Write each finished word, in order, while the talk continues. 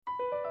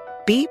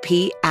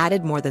BP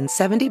added more than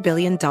 $70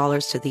 billion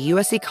to the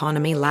U.S.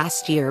 economy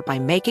last year by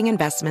making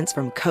investments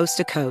from coast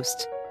to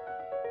coast.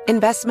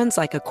 Investments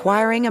like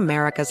acquiring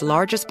America's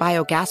largest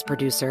biogas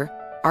producer,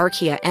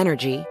 Archaea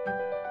Energy,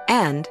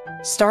 and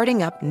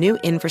starting up new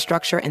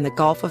infrastructure in the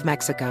Gulf of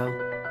Mexico.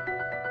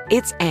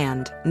 It's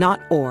and, not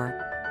or.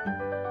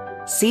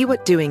 See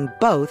what doing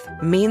both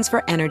means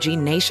for energy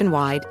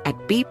nationwide at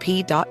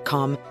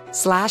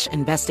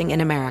bp.com/investing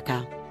in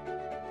America.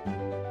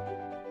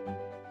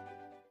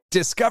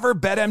 Discover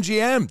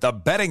BetMGM, the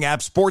betting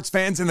app sports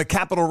fans in the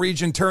capital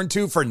region turn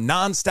to for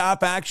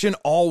nonstop action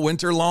all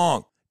winter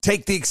long.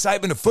 Take the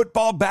excitement of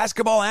football,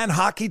 basketball, and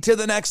hockey to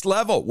the next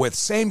level with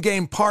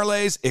same-game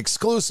parlays,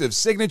 exclusive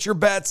signature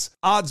bets,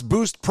 odds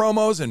boost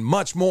promos, and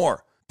much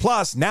more.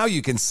 Plus, now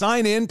you can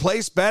sign in,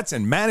 place bets,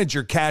 and manage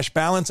your cash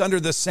balance under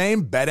the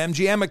same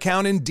BetMGM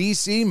account in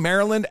D.C.,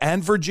 Maryland,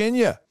 and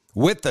Virginia.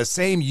 With the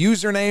same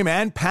username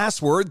and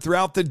password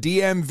throughout the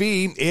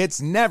DMV,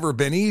 it's never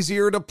been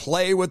easier to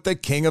play with the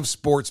king of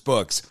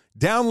sportsbooks.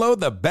 Download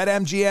the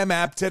BetMGM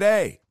app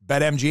today.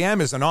 BetMGM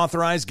is an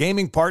authorized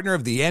gaming partner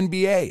of the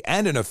NBA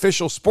and an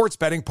official sports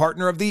betting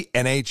partner of the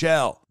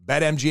NHL.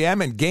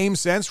 BetMGM and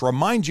GameSense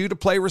remind you to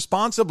play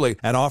responsibly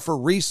and offer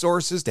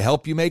resources to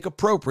help you make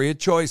appropriate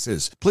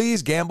choices.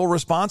 Please gamble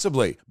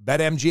responsibly.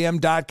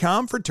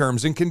 BetMGM.com for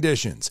terms and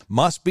conditions.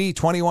 Must be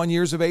 21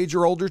 years of age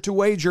or older to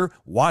wager.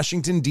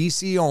 Washington,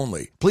 D.C.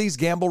 only. Please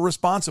gamble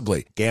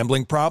responsibly.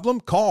 Gambling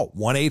problem? Call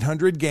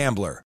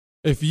 1-800-GAMBLER.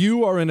 If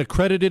you are an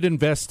accredited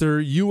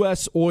investor,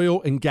 U.S.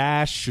 oil and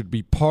gas should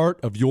be part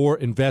of your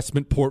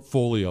investment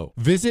portfolio.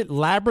 Visit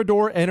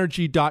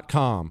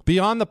LabradorEnergy.com.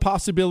 Beyond the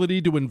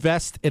possibility to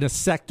invest in a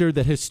sector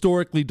that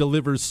historically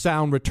delivers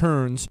sound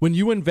returns, when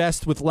you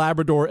invest with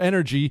Labrador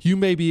Energy, you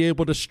may be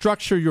able to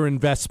structure your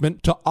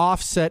investment to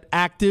offset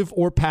active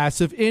or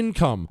passive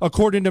income.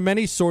 According to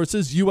many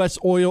sources, U.S.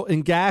 oil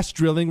and gas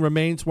drilling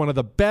remains one of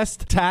the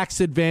best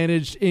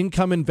tax-advantaged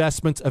income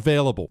investments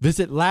available.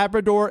 Visit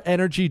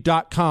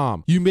LabradorEnergy.com.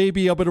 You may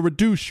be able to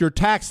reduce your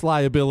tax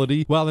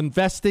liability while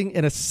investing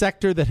in a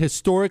sector that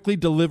historically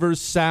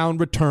delivers sound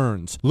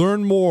returns.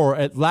 Learn more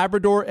at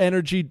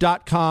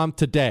LabradorEnergy.com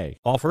today.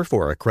 Offer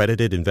for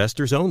accredited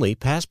investors only.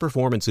 Past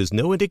performance is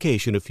no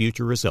indication of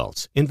future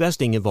results.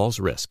 Investing involves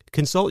risk.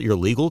 Consult your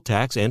legal,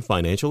 tax, and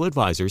financial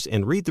advisors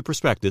and read the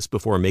prospectus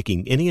before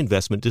making any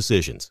investment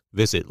decisions.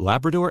 Visit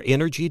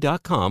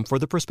LabradorEnergy.com for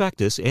the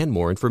prospectus and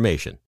more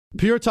information.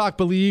 Pure Talk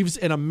believes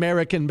in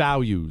American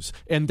values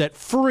and that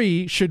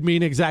free should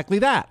mean exactly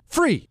that.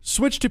 Free.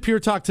 Switch to Pure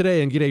Talk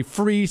today and get a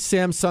free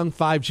Samsung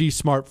 5G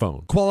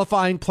smartphone.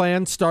 Qualifying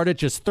plans start at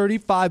just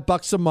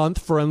 $35 a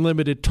month for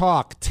unlimited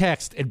talk,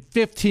 text, and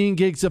 15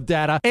 gigs of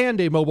data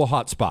and a mobile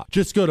hotspot.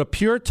 Just go to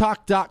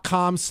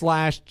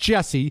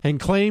puretalk.com/Jesse and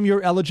claim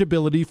your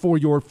eligibility for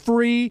your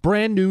free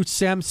brand new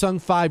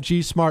Samsung 5G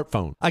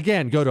smartphone.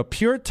 Again, go to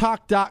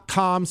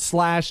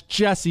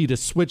puretalk.com/Jesse to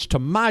switch to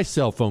my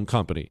cell phone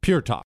company,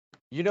 Pure Talk.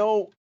 You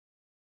know,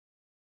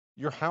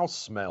 your house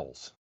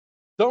smells.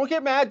 Don't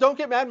get mad. Don't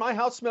get mad. My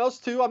house smells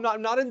too. I'm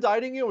not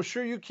indicting you. I'm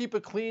sure you keep a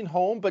clean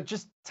home, but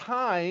just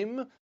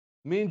time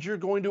means you're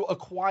going to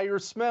acquire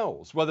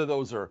smells, whether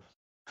those are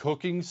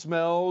cooking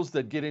smells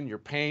that get in your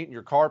paint and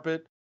your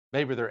carpet.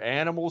 Maybe they're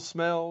animal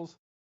smells.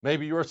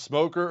 Maybe you're a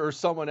smoker or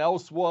someone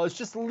else was.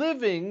 Just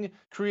living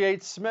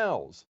creates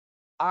smells.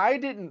 I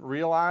didn't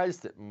realize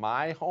that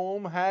my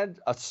home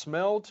had a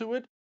smell to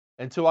it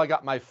until I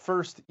got my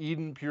first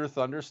Eden Pure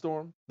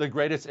Thunderstorm, the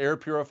greatest air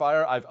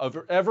purifier I've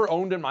ever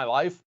owned in my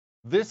life.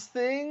 This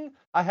thing,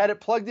 I had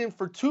it plugged in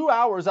for 2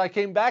 hours. I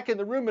came back in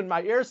the room and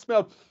my air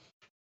smelled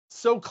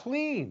so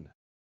clean.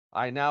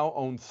 I now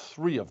own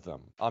 3 of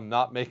them. I'm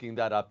not making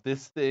that up.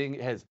 This thing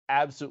has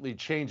absolutely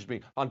changed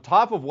me on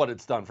top of what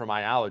it's done for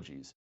my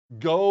allergies.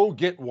 Go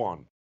get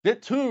one.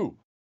 Get 2.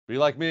 Be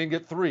like me and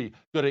get 3.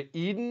 Go to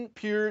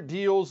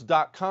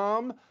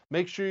EdenPureDeals.com.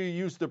 Make sure you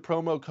use the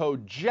promo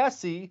code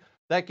Jesse.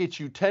 That gets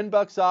you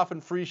 $10 off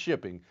and free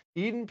shipping.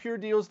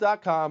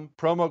 EdenPureDeals.com,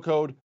 promo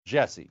code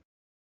Jesse.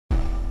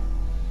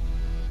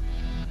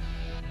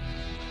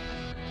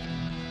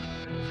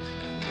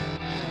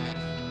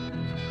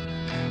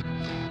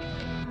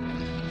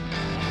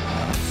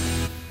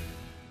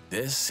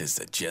 This is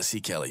the Jesse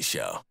Kelly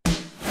Show.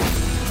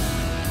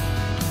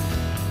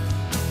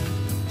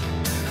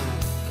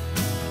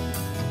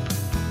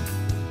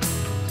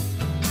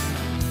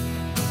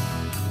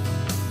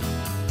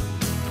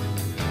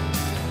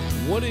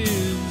 What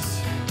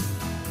is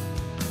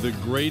the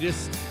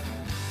greatest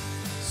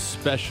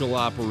special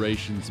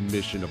operations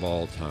mission of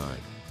all time?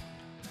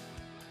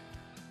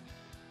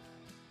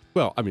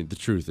 Well, I mean, the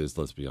truth is,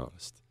 let's be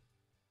honest.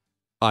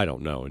 I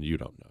don't know, and you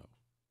don't know.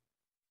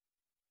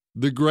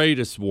 The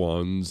greatest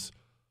ones,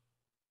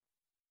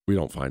 we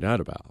don't find out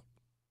about.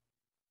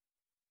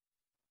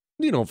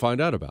 You don't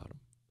find out about them.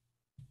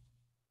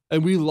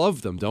 And we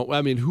love them, don't we?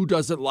 I mean, who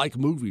doesn't like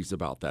movies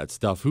about that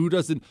stuff? Who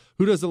doesn't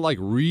like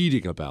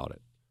reading about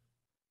it?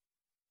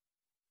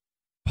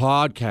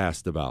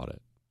 Podcast about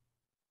it.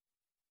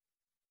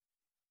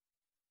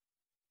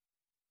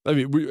 I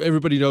mean,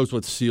 everybody knows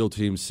what SEAL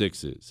Team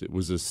 6 is. It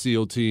was a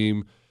SEAL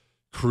team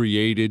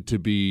created to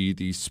be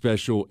the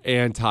special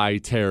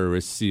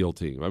anti-terrorist SEAL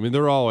team. I mean,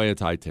 they're all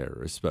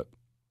anti-terrorists, but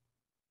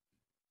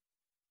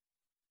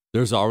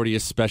there's already a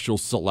special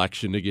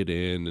selection to get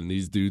in, and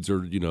these dudes are,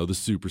 the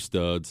super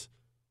studs.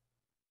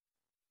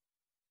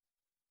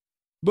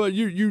 But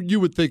you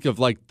would think of,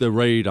 like, the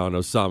raid on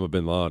Osama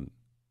bin Laden.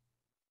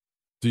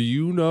 Do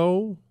you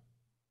know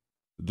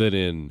that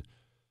in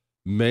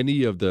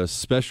many of the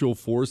special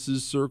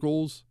forces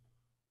circles,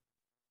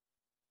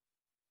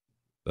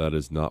 that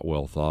is not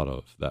well thought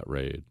of, that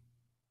raid?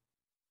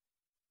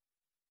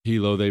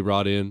 Helo they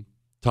brought in,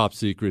 top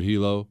secret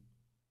Helo,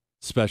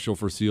 special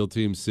for SEAL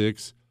Team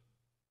 6.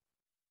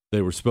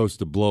 They were supposed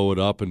to blow it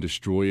up and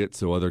destroy it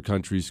so other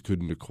countries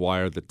couldn't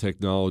acquire the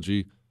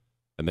technology,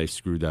 and they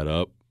screwed that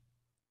up.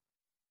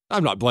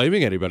 I'm not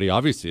blaming anybody.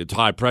 Obviously, it's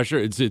high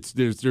pressure.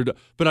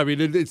 But I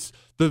mean, it's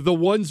the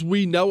ones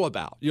we know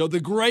about. The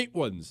great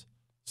ones.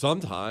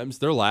 Sometimes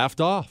they're laughed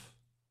off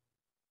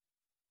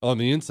on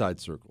the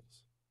inside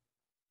circles.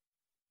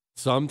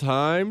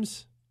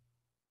 Sometimes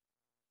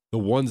the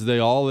ones they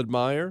all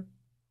admire,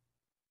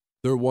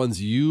 they're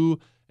ones you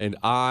and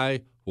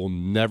I will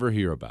never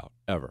hear about,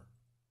 ever.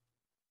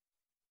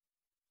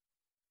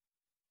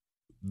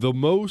 The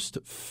most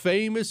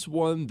famous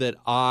one that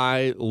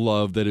I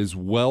love, that is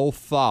well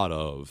thought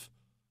of,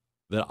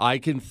 that I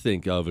can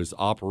think of, is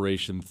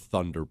Operation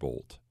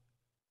Thunderbolt.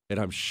 And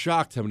I'm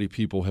shocked how many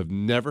people have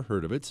never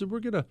heard of it. So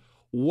we're going to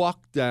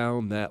walk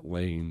down that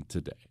lane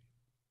today.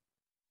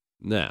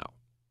 Now,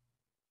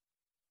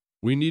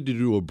 we need to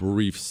do a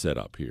brief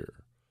setup here.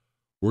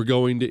 We're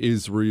going to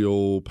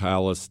Israel,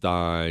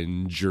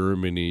 Palestine,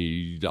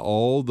 Germany,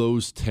 all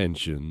those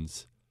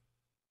tensions,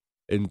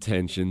 and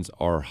tensions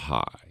are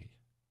high.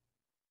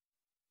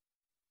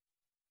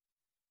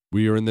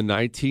 We are in the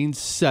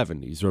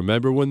 1970s.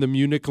 Remember when the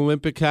Munich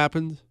Olympic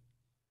happened?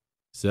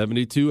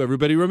 72,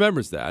 everybody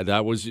remembers that.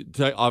 That was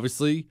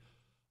obviously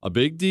a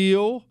big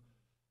deal.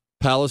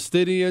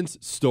 Palestinians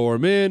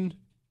storm in,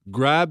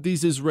 grab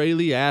these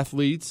Israeli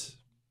athletes,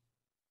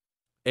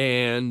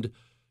 and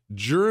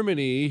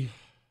Germany,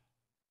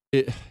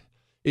 it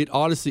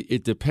honestly,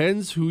 it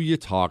depends who you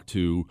talk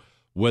to,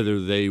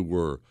 whether they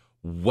were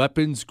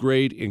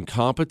weapons-grade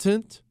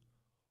incompetent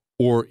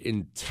or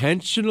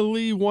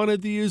intentionally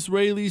wanted the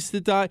Israelis to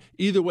die.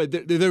 Either way,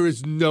 there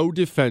is no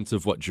defense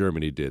of what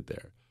Germany did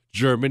there.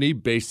 Germany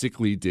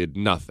basically did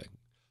nothing.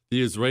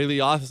 The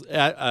Israeli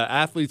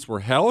athletes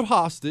were held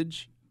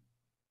hostage,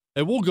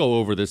 and we'll go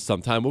over this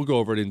sometime. We'll go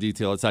over it in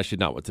detail. It's actually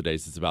not what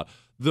today's is about.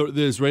 The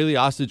Israeli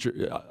athletes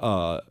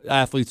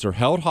are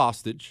held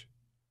hostage.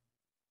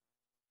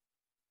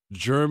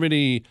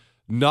 Germany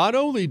not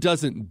only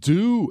doesn't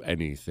do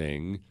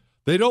anything,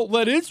 they don't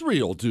let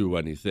Israel do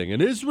anything.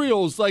 And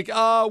Israel's like,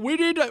 we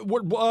need to,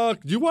 do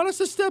you want us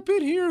to step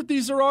in here?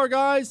 These are our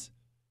guys.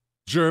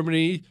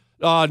 Germany,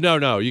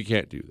 no, you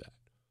can't do that.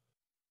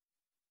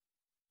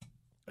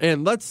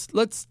 And let's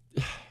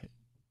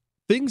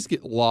things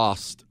get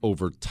lost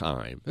over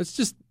time. That's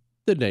just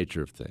the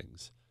nature of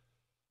things.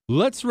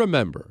 Let's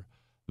remember,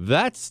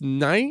 that's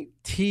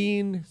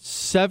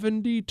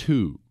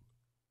 1972.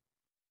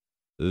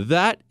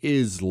 That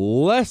is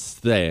less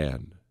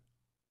than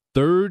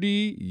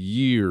 30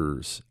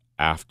 years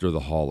after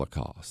the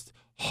Holocaust.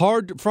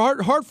 Hard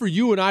for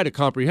you and I to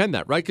comprehend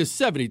that, right? Because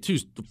 72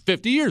 is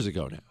 50 years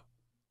ago now.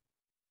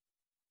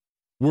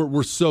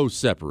 We're so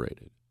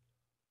separated.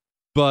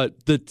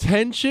 But the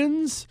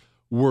tensions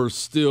were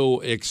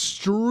still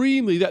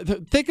extremely...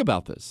 Think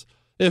about this.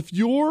 If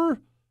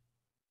you're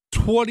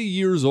 20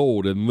 years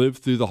old and lived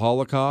through the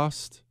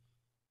Holocaust,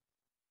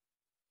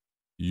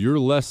 you're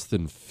less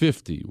than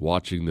 50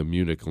 watching the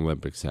Munich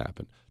Olympics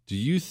happen. Do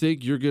you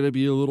think you're going to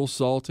be a little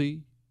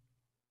salty?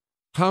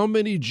 How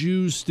many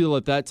Jews still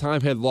at that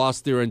time had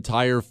lost their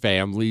entire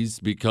families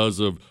because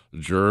of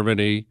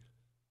Germany?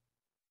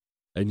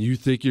 And you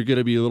think you're going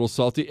to be a little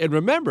salty? And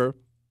remember,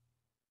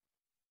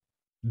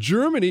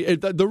 Germany,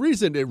 the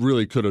reason it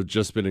really could have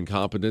just been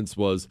incompetence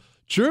was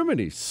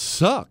Germany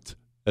sucked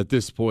at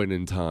this point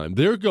in time.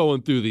 They're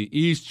going through the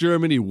East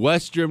Germany,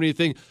 West Germany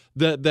thing.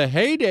 The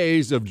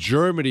heydays of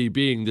Germany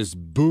being this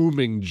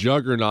booming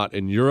juggernaut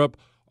in Europe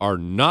are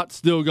not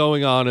still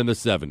going on in the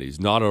 70s.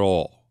 Not at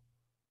all.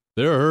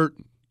 They're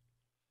hurting.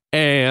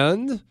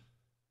 And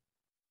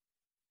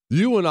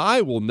you and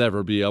I will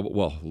never be able,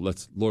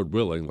 Lord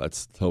willing,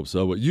 let's hope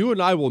so, but you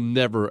and I will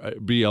never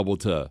be able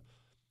to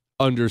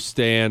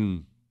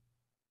understand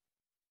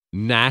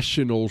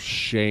national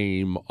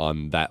shame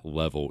on that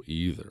level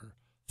either.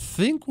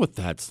 Think what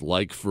that's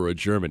like for a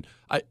German.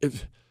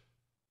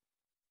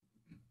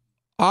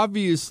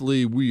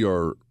 Obviously, we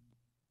are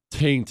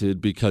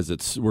tainted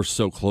because we're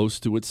so close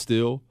to it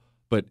still,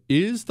 but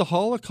is the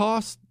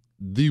Holocaust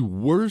the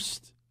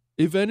worst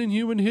event in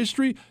human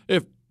history?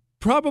 If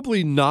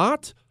probably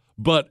not,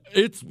 but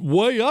it's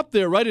way up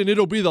there, right? And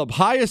it'll be the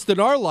highest in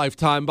our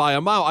lifetime by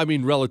a mile. I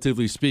mean,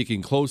 relatively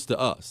speaking, close to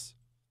us.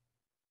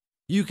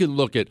 You can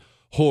look at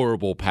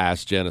horrible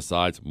past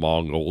genocides,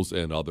 Mongols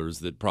and others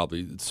that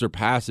probably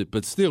surpass it.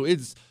 But still,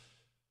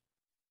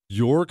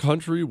 your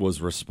country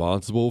was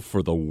responsible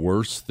for the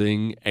worst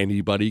thing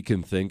anybody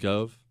can think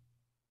of.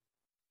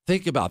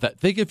 Think about that.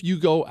 Think if you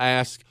go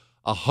ask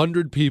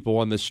 100 people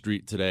on the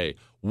street today,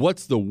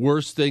 what's the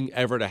worst thing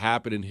ever to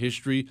happen in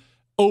history?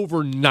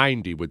 Over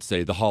 90 would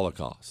say the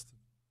Holocaust.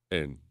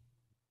 And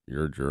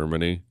you're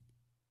Germany.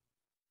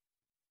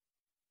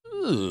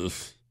 Ugh.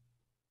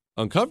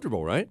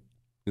 Uncomfortable, right?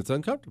 It's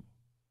uncomfortable.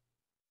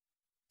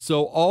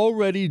 So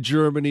already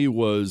Germany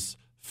was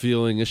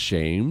feeling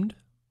ashamed,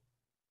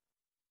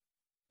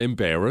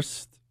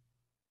 embarrassed,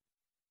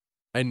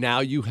 and now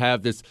you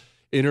have this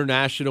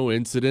international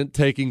incident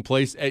taking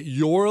place at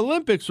your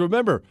Olympics.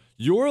 Remember,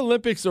 your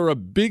Olympics are a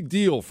big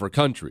deal for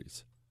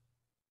countries.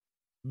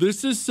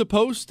 This is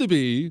supposed to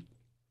be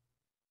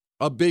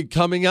a big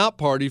coming out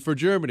party for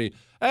Germany.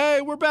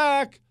 Hey, we're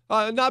back.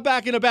 Not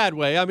back in a bad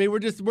way. I mean,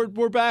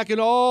 we're back in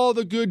all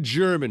the good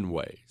German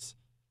ways.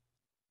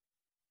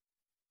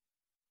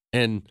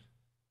 And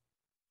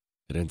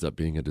it ends up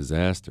being a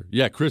disaster.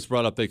 Yeah, Chris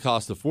brought up they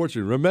cost a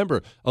fortune.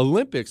 Remember,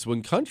 Olympics,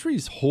 when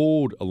countries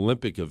hold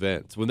Olympic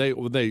events, when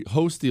they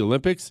host the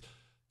Olympics,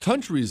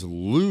 countries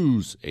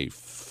lose a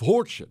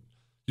fortune.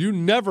 You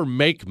never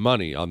make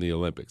money on the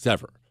Olympics,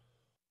 ever.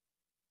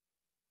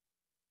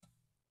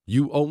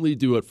 You only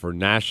do it for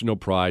national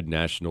pride,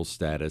 national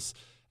status,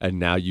 and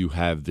now you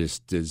have this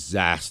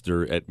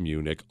disaster at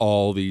Munich.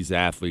 All these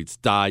athletes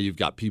die. You've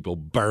got people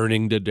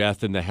burning to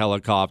death in the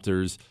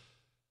helicopters.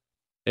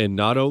 And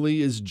not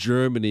only is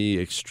Germany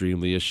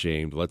extremely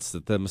ashamed, let's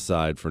set them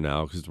aside for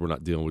now because we're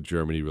not dealing with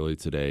Germany really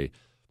today.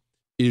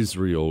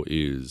 Israel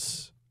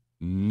is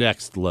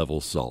next level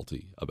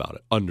salty about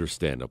it,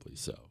 understandably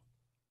so.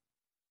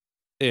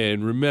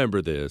 And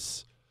remember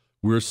this,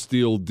 we're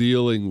still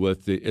dealing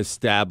with the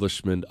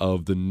establishment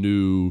of the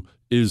new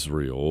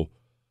Israel.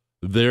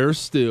 They're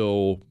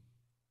still,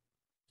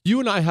 you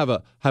and I have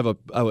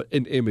an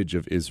image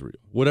of Israel,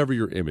 whatever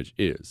your image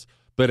is.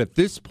 But at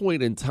this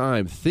point in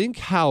time, think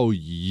how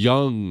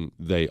young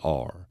they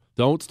are.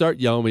 Don't start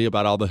yelling me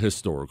about all the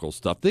historical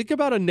stuff. Think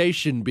about a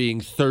nation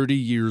being 30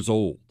 years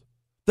old.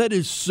 That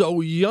is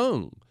so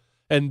young.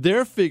 And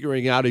they're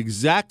figuring out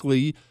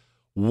exactly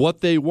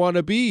what they want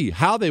to be,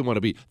 how they want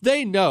to be.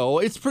 They know,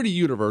 it's pretty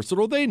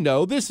universal. They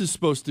know this is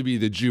supposed to be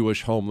the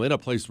Jewish homeland, a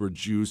place where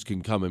Jews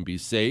can come and be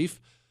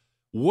safe.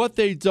 What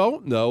they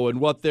don't know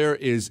and what there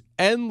is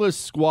endless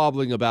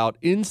squabbling about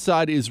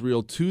inside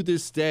Israel to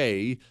this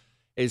day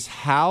is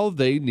how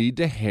they need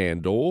to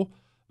handle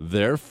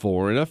their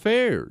foreign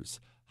affairs,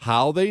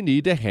 how they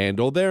need to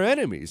handle their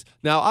enemies.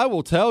 Now, I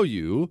will tell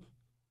you,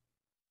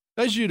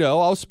 as you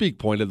know, I'll speak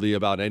pointedly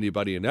about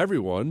anybody and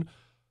everyone.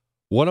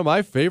 One of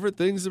my favorite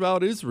things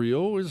about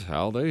Israel is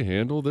how they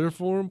handle their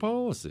foreign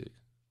policy.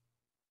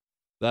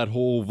 That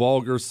whole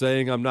vulgar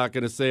saying I'm not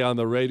going to say on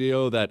the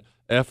radio, that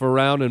F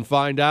around and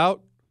find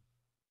out.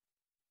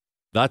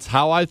 That's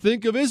how I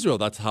think of Israel.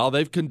 That's how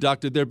they've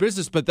conducted their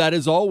business. But that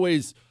is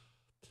always,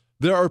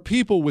 there are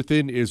people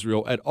within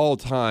Israel at all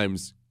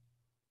times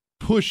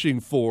pushing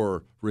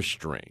for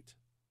restraint.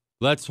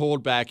 Let's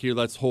hold back here.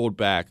 Let's hold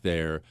back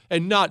there.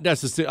 And not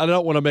necessarily, I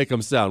don't want to make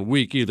them sound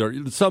weak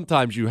either.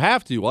 Sometimes you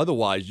have to.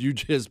 Otherwise, you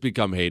just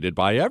become hated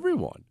by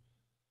everyone.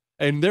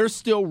 And they're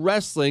still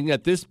wrestling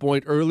at this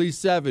point, early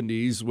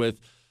 70s, with,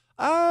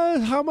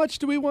 how much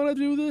do we want to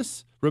do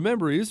this?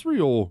 Remember,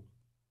 Israel,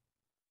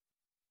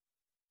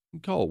 you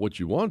can call it what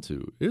you want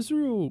to.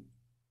 Israel,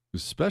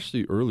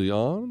 especially early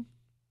on,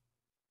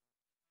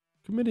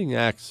 committing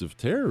acts of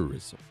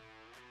terrorism,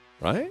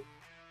 right?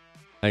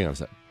 Hang on a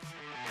second.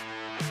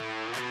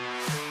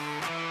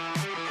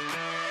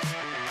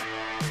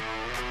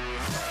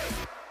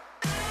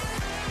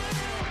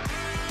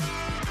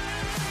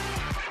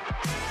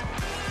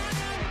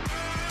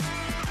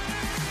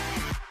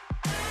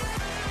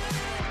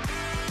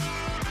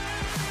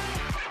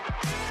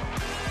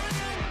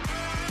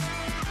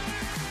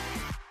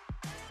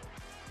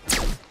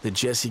 The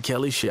Jesse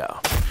Kelly Show.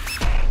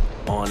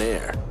 On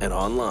air and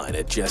online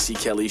at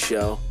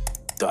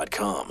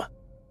jessekellyshow.com.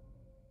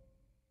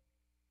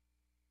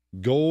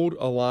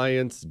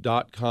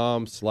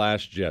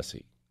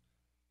 goldalliance.com/Jesse.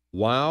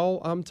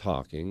 While I'm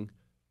talking,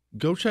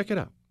 go check it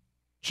out.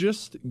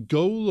 Just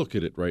go look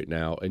at it right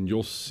now and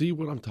you'll see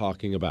what I'm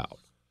talking about.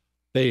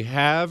 They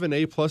have an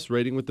A+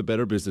 rating with the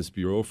Better Business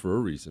Bureau for a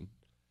reason.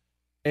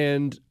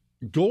 And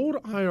gold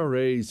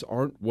IRAs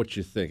aren't what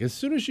you think. As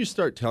soon as you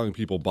start telling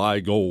people buy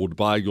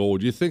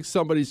gold, you think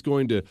somebody's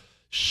going to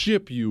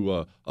ship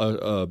you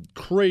a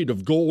crate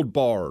of gold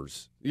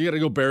bars. You got to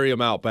go bury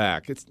them out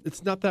back.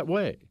 It's not that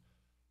way.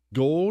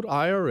 Gold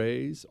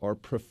IRAs are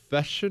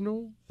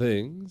professional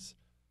things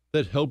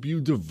that help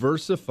you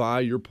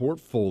diversify your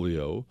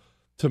portfolio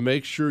to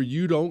make sure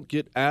you don't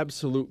get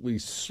absolutely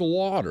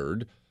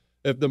slaughtered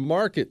if the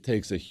market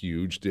takes a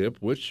huge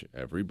dip, which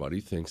everybody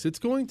thinks it's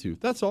going to.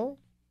 That's all.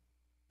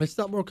 It's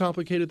not more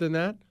complicated than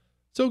that.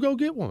 So go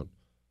get one.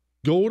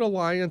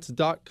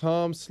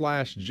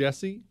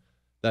 goldalliance.com/Jesse.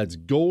 That's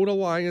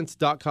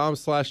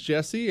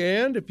goldalliance.com/Jesse.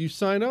 And if you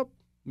sign up,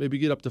 Maybe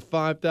get up to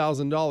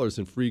 $5,000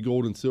 in free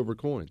gold and silver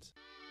coins.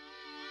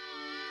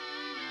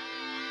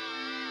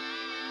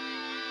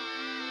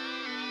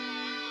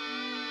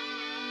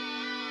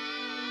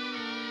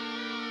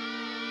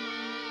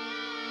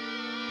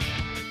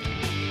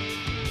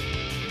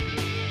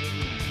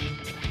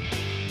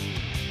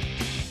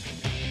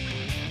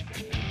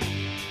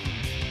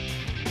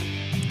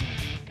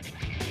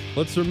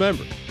 Let's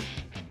remember,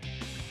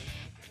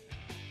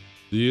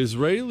 the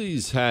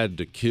Israelis had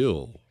to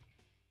kill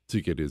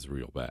to get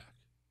Israel back.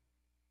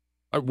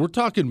 We're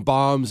talking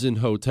bombs in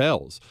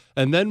hotels.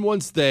 And then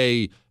once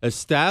they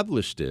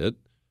established it,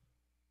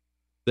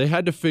 they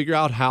had to figure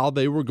out how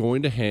they were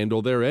going to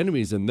handle their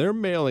enemies. And they're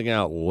mailing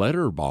out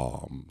letter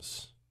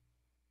bombs.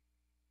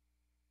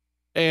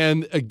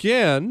 And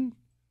again,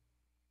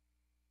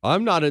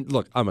 I'm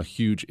a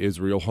huge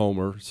Israel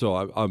homer, so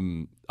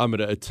I'm going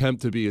to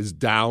attempt to be as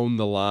down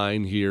the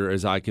line here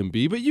as I can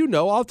be. But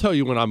I'll tell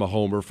you when I'm a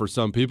homer for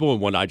some people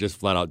and when I just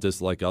flat out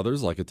dislike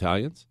others, like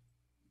Italians.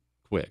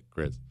 Quick,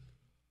 Chris.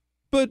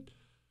 But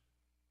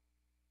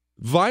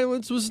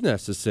violence was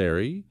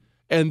necessary,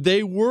 and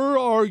they were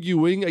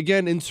arguing,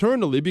 again,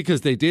 internally,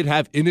 because they did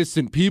have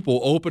innocent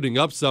people opening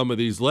up some of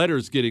these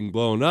letters getting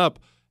blown up.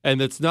 And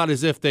it's not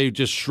as if they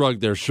just shrugged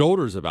their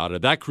shoulders about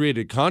it. That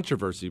created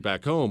controversy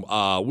back home.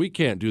 We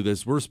can't do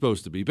this. We're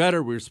supposed to be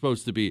better. We're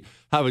supposed to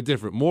have a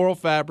different moral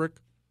fabric.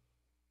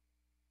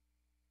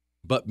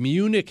 But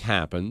Munich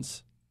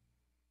happens,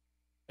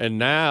 and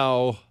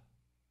now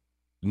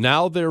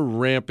they're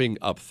ramping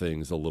up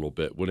things a little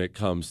bit when it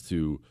comes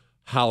to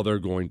how they're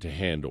going to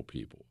handle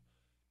people.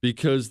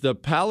 Because the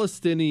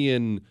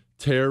Palestinian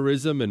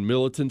terrorism and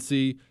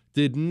militancy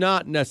did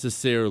not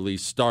necessarily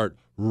start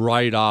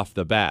right off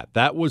the bat.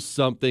 That was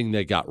something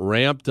that got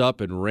ramped up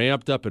and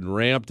ramped up and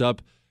ramped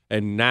up.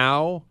 And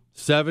now,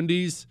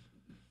 70s,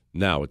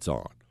 now it's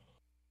on.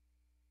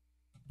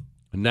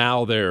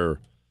 Now they're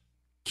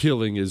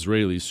killing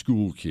Israeli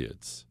school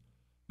kids.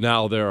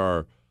 Now there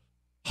are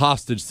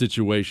hostage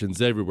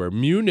situations everywhere.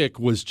 Munich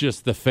was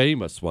just the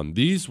famous one.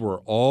 These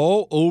were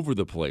all over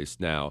the place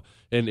now.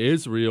 And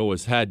Israel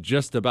has had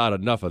just about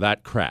enough of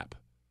that crap.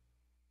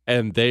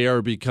 And they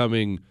are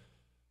becoming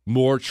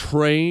more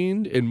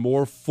trained and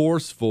more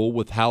forceful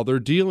with how they're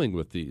dealing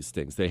with these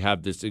things. They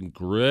have this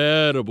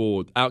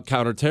incredible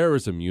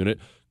counterterrorism unit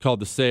called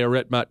the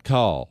Sayeret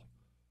Matkal.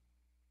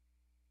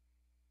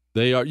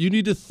 You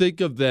need to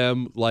think of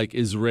them like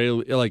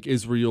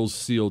Israel's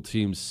SEAL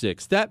Team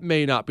 6. That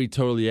may not be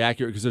totally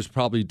accurate because there's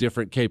probably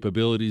different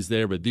capabilities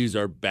there, but these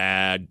are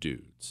bad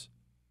dudes.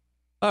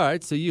 All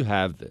right, so you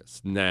have this.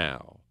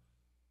 Now,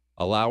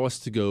 allow us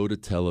to go to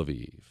Tel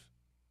Aviv.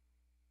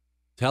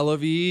 Tel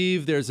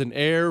Aviv, there's an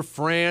Air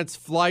France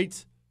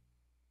flight,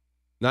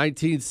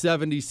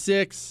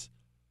 1976.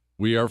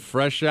 We are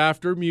fresh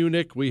after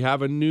Munich. We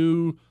have a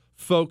new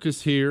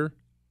focus here.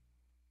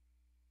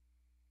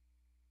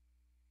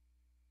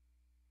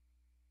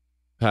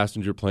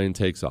 Passenger plane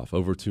takes off,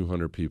 over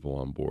 200 people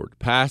on board.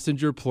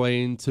 Passenger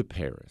plane to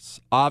Paris.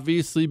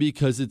 Obviously,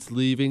 because it's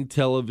leaving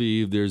Tel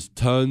Aviv, there's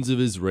tons of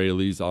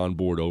Israelis on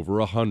board, over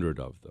 100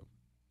 of them.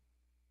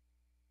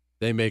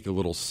 They make a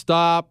little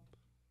stop,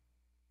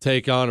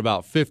 take on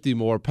about 50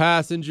 more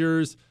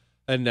passengers,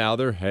 and now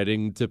they're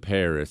heading to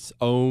Paris.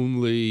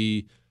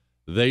 Only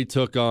they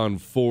took on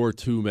 4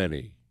 too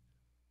many.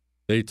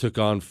 They took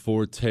on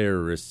 4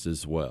 terrorists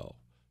as well.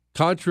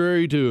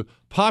 Contrary to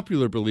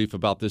popular belief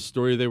about this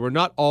story, they were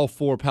not all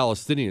 4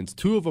 Palestinians.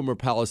 2 of them were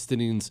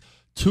Palestinians.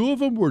 2 of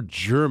them were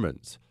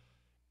Germans.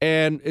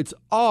 And it's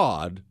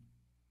odd.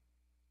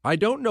 I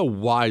don't know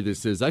why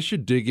this is. I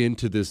should dig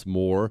into this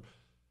more.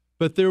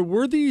 But there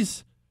were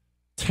these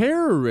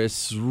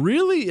terrorists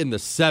really in the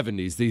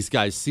 70s. These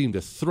guys seemed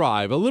to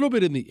thrive. A little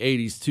bit in the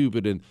 80s too,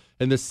 but in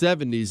the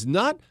 70s,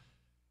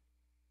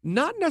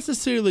 not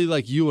necessarily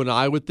like you and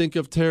I would think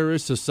of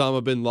terrorists,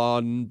 Osama bin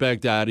Laden,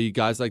 Baghdadi,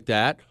 guys like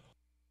that.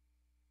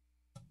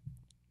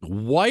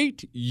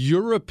 White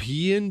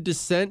European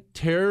descent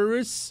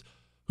terrorists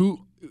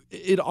who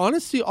it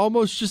honestly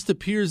almost just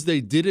appears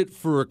they did it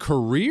for a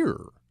career.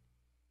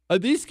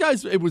 These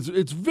guys,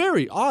 it's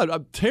very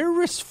odd.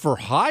 Terrorists for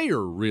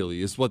hire,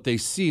 really, is what they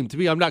seem to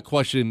be. I'm not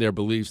questioning their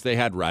beliefs. They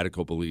had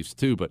radical beliefs,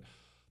 too, but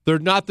they're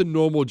not the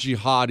normal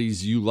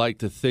jihadis you like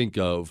to think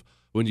of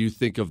when you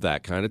think of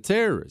that kind of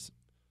terrorism.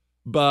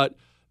 But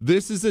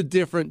this is a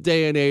different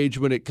day and age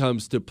when it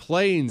comes to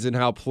planes and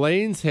how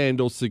planes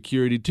handle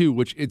security, too,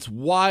 which it's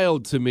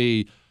wild to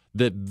me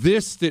that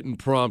this didn't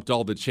prompt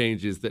all the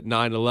changes that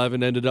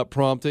 9/11 ended up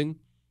prompting.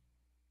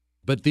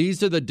 But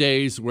these are the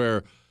days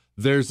where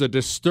there's a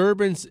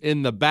disturbance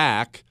in the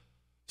back,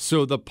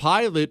 so the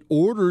pilot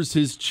orders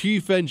his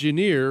chief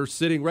engineer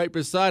sitting right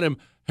beside him,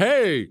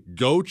 hey,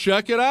 go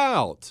check it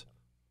out.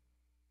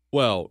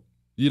 Well,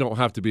 you don't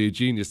have to be a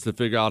genius to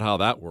figure out how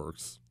that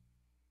works.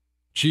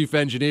 Chief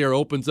engineer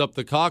opens up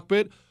the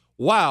cockpit.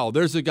 Wow,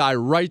 there's a guy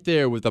right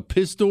there with a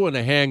pistol and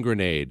a hand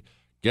grenade.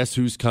 Guess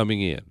who's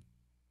coming in?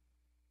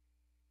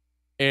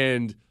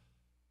 And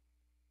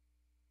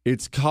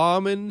it's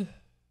common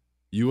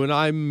You and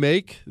I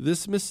make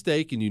this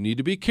mistake, and you need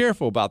to be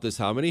careful about this.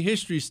 How many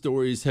history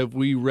stories have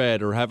we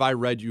read or have I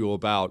read you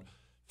about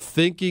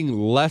thinking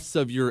less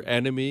of your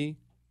enemy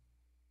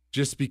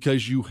just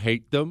because you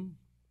hate them?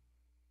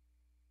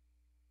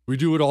 We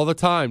do it all the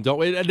time, don't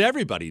we? And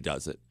everybody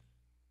does it.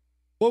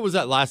 What was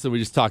that last time we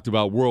just talked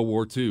about? World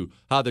War II.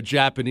 How the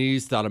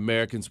Japanese thought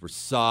Americans were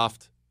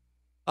soft.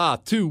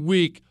 Too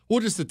weak. We'll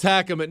just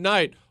attack them at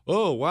night.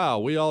 Oh, wow,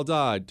 we all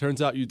died.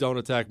 Turns out you don't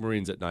attack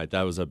Marines at night.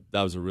 That was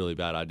a really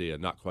bad idea.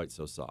 Not quite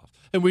so soft.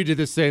 And we did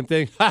the same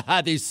thing.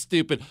 These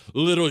stupid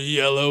little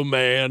yellow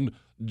man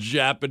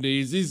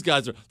Japanese. These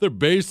guys they're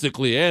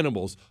basically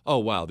animals. Oh,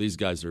 wow, these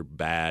guys are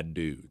bad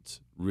dudes.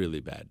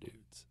 Really bad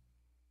dudes.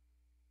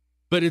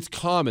 But it's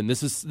common.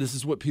 This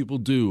is what people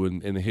do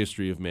in the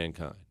history of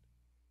mankind.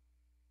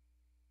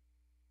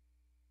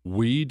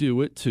 We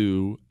do it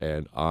too,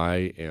 and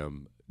I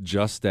am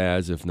just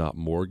as, if not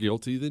more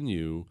guilty than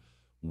you.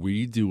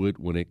 We do it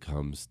when it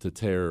comes to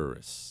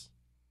terrorists.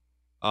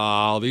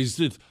 Oh,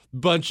 these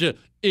bunch of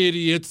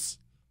idiots.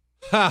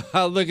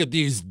 Look at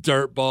these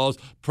dirtballs.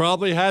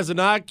 Probably has an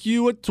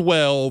IQ of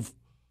 12.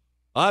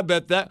 I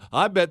bet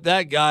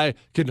that guy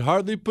can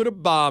hardly put a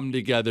bomb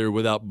together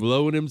without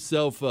blowing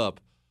himself up.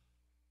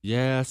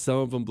 Yeah, some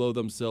of them blow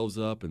themselves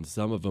up, and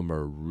some of them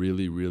are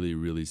really, really,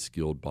 really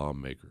skilled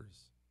bomb makers.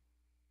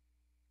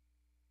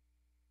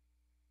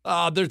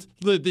 There's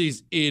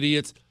these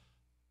idiots.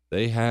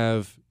 They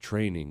have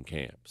training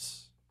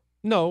camps.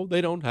 No, they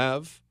don't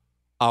have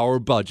our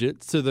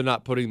budget, so they're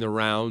not putting the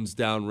rounds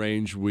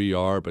downrange we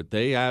are, but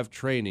they have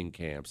training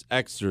camps,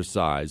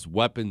 exercise,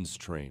 weapons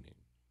training.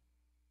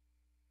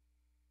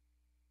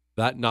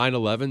 That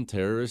 9/11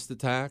 terrorist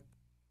attack,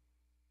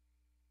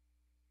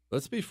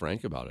 let's be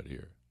frank about it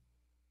here.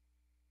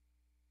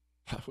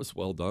 That was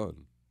well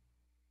done.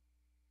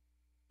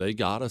 They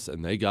got us,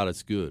 and they got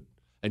us good.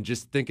 And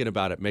just thinking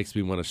about it makes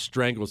me want to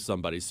strangle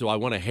somebody. So I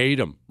want to hate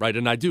them, right?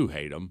 And I do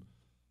hate them.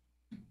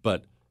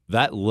 But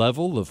that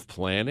level of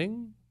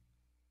planning,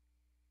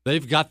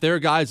 they've got their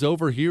guys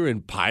over here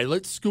in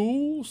pilot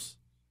schools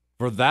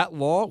for that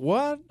long.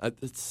 What?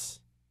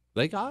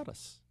 They got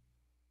us.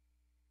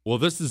 Well,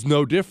 this is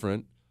no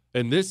different.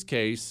 In this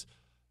case,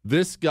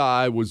 this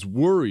guy was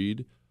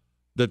worried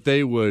that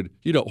they would,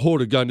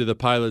 hold a gun to the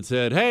pilot's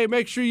head. Hey,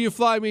 make sure you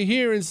fly me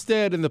here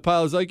instead. And the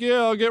pilot's like,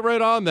 yeah, I'll get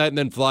right on that. And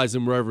then flies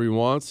him wherever he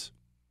wants.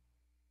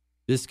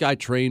 This guy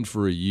trained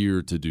for a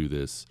year to do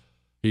this.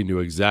 He knew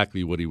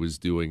exactly what he was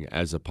doing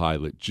as a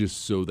pilot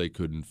just so they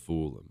couldn't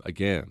fool him.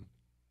 Again,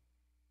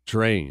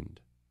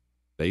 trained.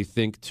 They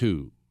think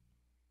too.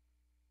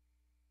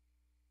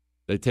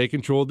 They take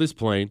control of this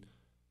plane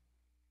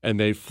and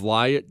they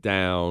fly it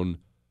down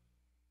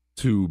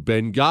to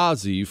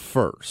Benghazi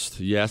first.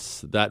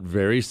 Yes, that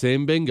very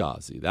same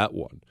Benghazi, that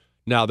one.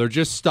 Now, they're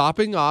just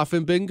stopping off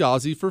in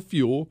Benghazi for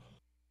fuel.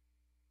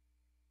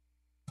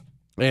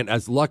 And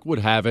as luck would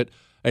have it,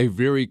 a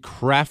very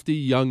crafty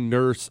young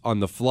nurse on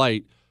the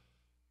flight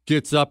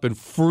gets up and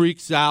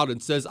freaks out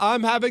and says,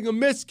 I'm having a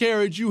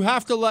miscarriage. You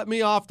have to let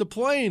me off the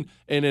plane.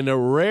 And in a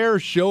rare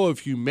show of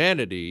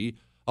humanity,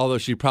 although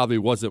she probably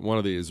wasn't one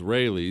of the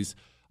Israelis,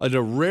 in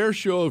a rare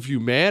show of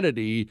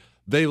humanity,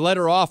 they let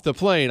her off the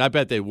plane. I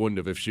bet they wouldn't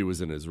have if she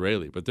was an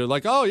Israeli. But they're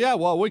like, oh, yeah,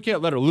 well, we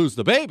can't let her lose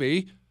the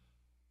baby.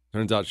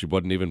 Turns out she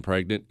wasn't even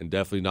pregnant and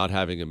definitely not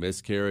having a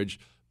miscarriage.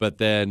 But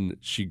then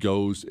she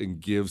goes and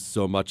gives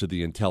so much of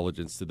the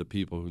intelligence to the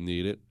people who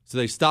need it. So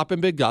they stop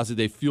in Benghazi,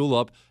 they fuel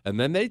up, and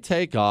then they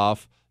take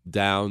off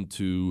down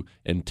to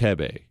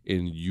Entebbe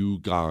in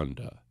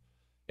Uganda.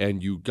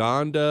 And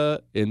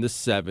Uganda in the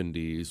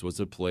 70s was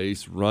a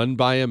place run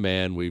by a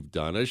man. We've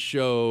done a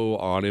show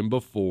on him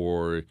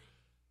before,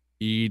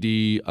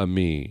 Idi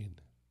Amin.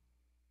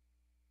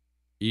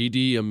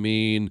 Idi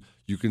Amin,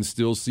 you can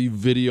still see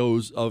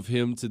videos of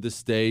him to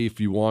this day if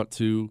you want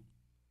to.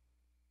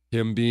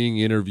 Him being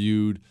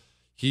interviewed.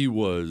 He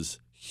was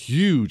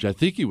huge. I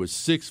think he was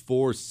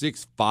 6'4",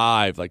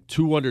 6'5", like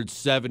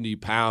 270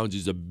 pounds.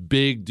 He's a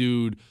big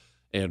dude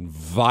and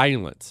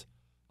violent.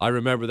 I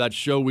remember that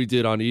show we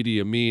did on Idi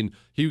Amin.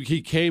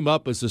 He came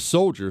up as a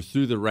soldier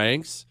through the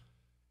ranks,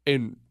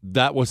 and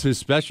that was his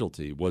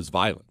specialty, was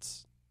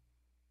violence.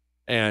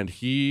 And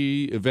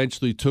he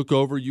eventually took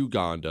over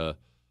Uganda,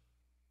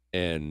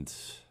 and,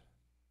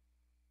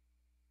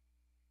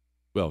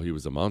 well, he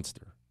was a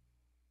monster.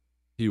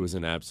 He was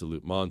an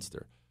absolute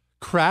monster.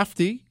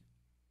 Crafty,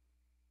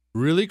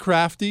 really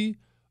crafty,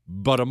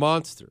 but a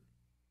monster.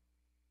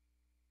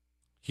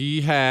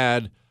 He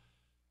had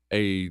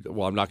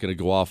I'm not going to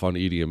go off on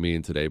Idi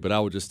Amin today, but I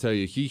will just tell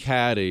you, he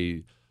had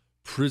a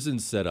prison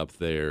set up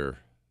there.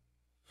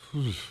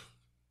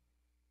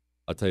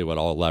 I'll tell you what,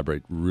 I'll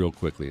elaborate real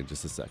quickly in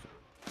just a second.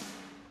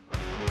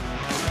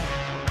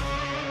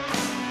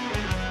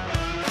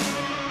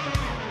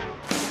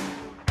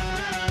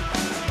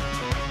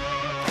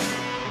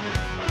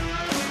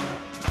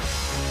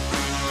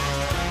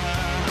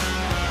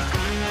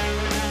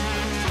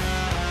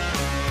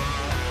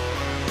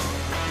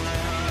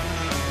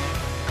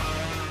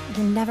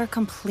 You're never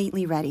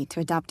completely ready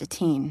to adopt a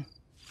teen.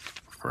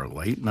 For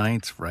late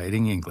nights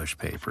writing English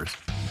papers.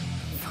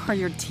 For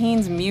your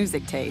teen's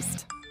music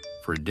taste.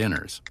 For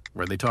dinners,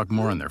 where they talk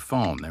more on their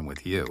phone than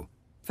with you.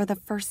 For the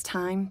first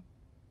time,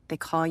 they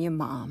call you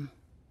Mom.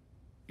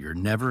 You're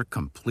never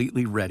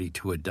completely ready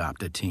to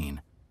adopt a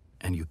teen,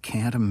 and you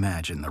can't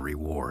imagine the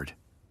reward.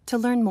 To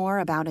learn more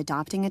about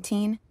adopting a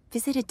teen,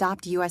 visit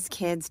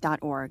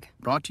adoptuskids.org.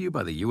 Brought to you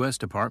by the U.S.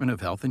 Department of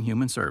Health and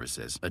Human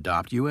Services,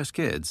 Adopt U.S.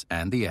 Kids,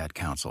 and the Ad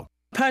Council.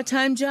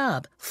 Part-time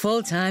job,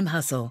 full-time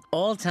hustle,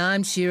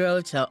 all-time Shiro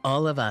to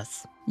all of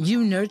us.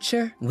 You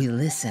nurture, we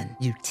listen.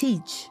 You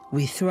teach,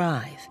 we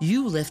thrive.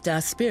 You lift our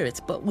spirits,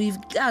 but we've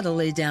got to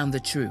lay down the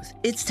truth.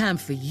 It's time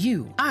for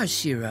you, our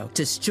Shiro,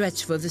 to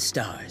stretch for the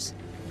stars.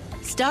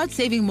 Start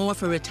saving more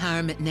for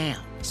retirement now,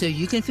 so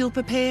you can feel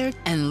prepared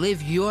and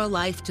live your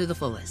life to the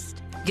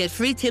fullest. Get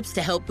free tips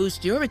to help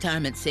boost your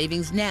retirement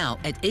savings now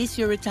at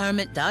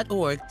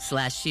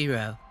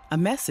aceyourretirement.org/Shiro. A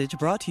message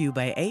brought to you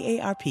by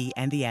AARP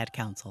and the Ad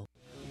Council.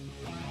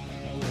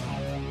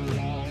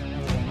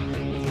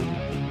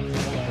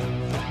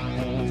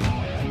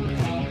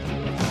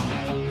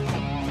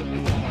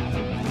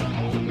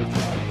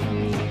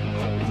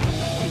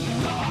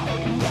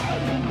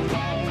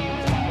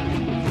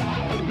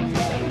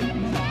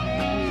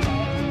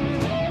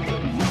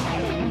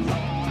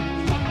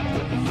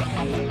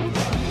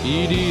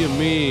 Idi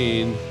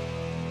Amin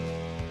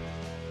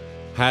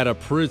had a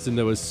prison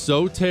that was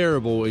so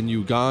terrible in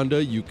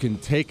Uganda, you can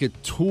take a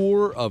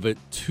tour of it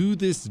to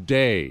this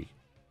day.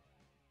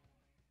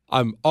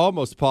 I'm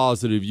almost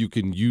positive you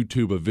can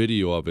YouTube a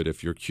video of it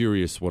if you're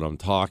curious what I'm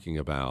talking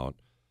about.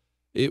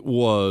 It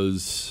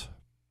was,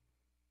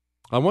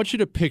 I want you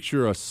to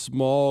picture a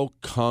small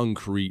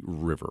concrete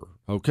river,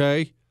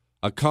 okay?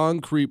 A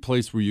concrete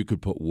place where you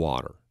could put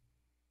water.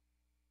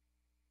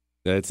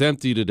 It's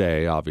empty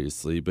today,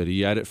 obviously, but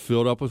he had it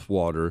filled up with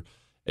water,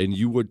 and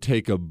you would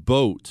take a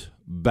boat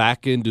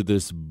back into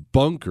this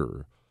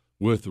bunker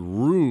with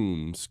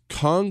rooms,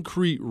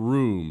 concrete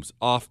rooms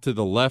off to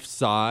the left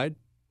side.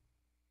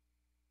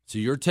 So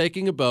you're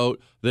taking a boat.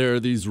 There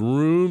are these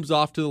rooms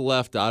off to the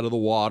left out of the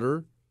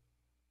water.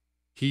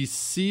 He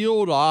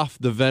sealed off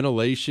the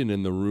ventilation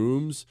in the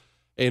rooms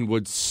and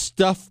would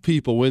stuff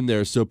people in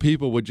there so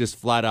people would just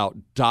flat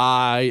out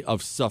die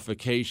of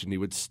suffocation. He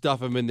would stuff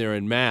them in there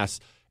en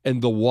masse.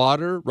 And the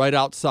water right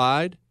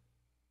outside,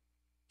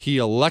 he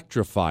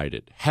electrified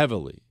it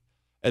heavily.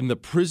 And the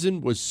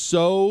prison was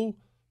so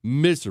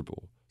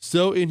miserable,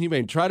 so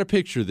inhumane. Try to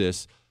picture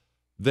this.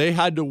 They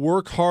had to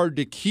work hard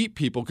to keep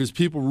people because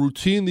people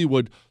routinely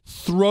would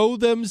throw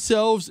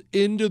themselves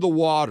into the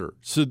water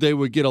so they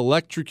would get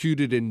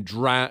electrocuted and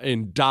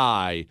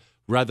die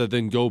rather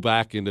than go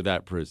back into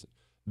that prison.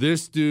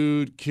 This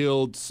dude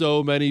killed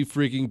so many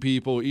freaking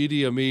people.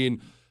 Idi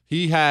Amin,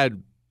 he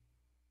had...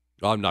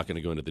 I'm not going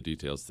to go into the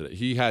details today.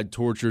 He had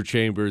torture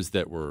chambers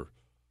that were,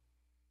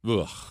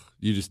 you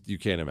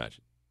can't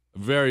imagine.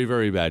 Very,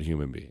 very bad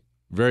human being.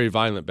 Very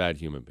violent, bad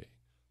human being.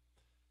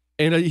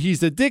 And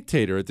he's a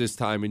dictator at this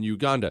time in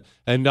Uganda.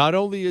 And not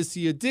only is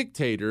he a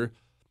dictator,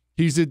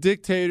 he's a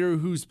dictator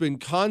who's been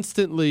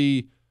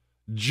constantly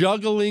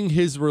juggling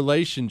his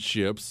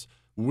relationships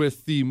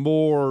with the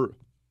more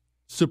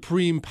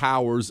supreme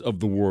powers of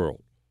the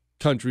world.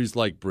 Countries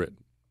like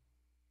Britain.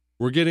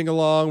 We're getting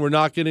along, we're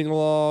not getting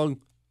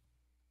along.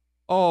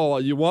 Oh,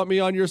 you want me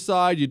on your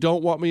side, you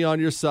don't want me on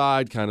your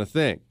side kind of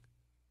thing.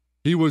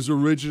 He was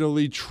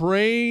originally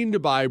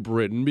trained by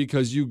Britain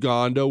because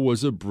Uganda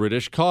was a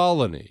British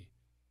colony.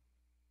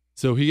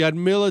 So he had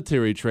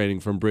military training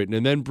from Britain.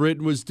 And then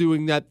Britain was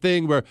doing that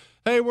thing where,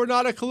 hey, we're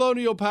not a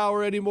colonial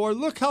power anymore.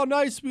 Look how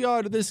nice we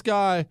are to this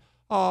guy.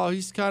 Oh,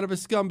 he's kind of a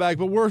scumbag,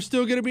 but we're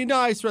still going to be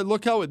nice, right?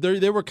 Look how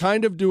they were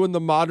kind of doing the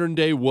modern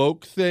day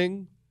woke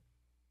thing.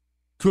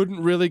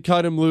 Couldn't really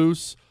cut him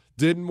loose.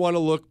 Didn't want to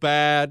look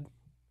bad.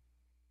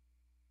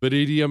 But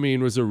Idi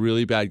Amin was a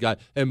really bad guy.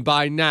 And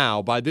by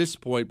now, by this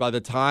point, by the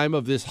time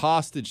of this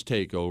hostage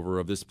takeover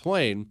of this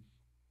plane,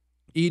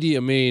 Idi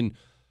Amin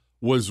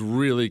was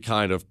really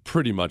kind of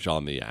pretty much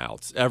on the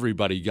outs.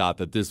 Everybody got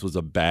that this was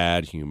a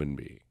bad human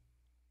being.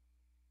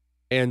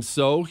 And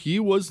so he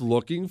was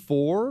looking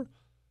for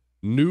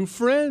new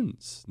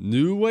friends,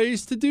 new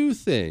ways to do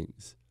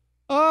things.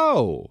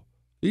 Oh,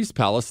 these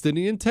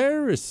Palestinian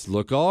terrorists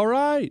look all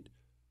right.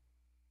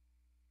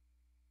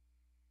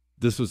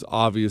 This was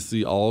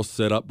obviously all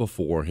set up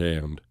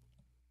beforehand.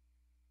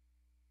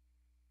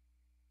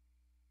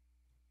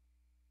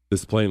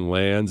 This plane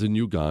lands in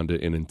Uganda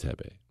in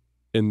Entebbe.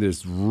 In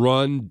this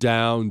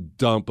run-down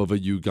dump of a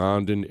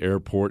Ugandan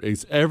airport.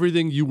 It's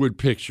everything you would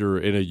picture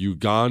in a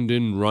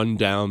Ugandan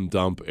run-down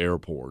dump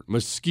airport.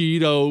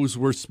 Mosquitoes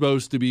were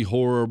supposed to be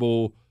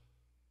horrible.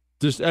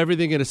 Just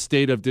everything in a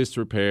state of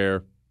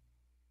disrepair.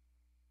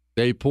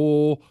 They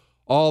pull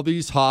all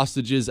these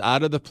hostages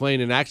out of the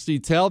plane and actually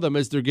tell them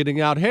as they're getting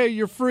out, hey,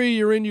 you're free,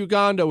 you're in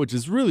Uganda, which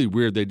is really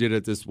weird they did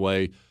it this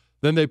way.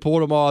 Then they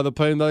pulled them all out of the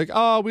plane. They're like,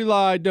 oh, we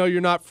lied. No,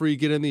 you're not free.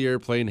 Get in the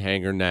airplane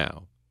hangar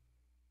now.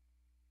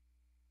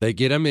 They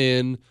get them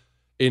in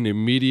and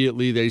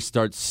immediately they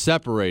start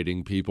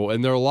separating people,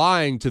 and they're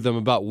lying to them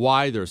about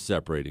why they're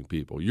separating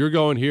people. You're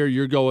going here,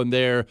 you're going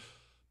there,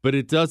 but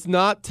it does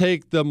not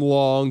take them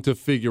long to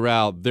figure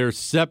out they're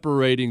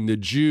separating the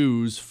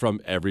Jews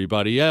from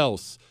everybody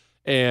else.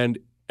 And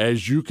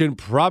as you can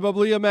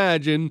probably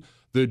imagine,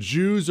 the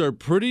Jews are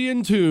pretty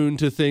in tune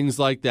to things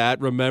like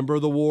that. Remember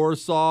the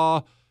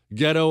Warsaw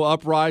Ghetto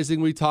uprising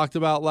we talked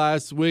about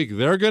last week?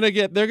 They're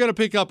gonna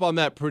pick up on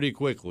that pretty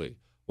quickly.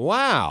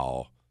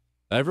 Wow,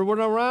 everyone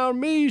around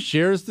me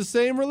shares the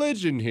same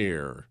religion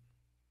here.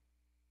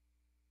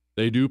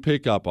 They do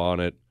pick up on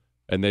it,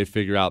 and they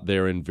figure out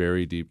they're in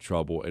very deep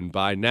trouble. And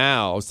by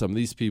now, some of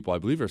these people, I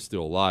believe, are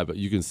still alive, but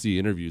you can see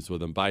interviews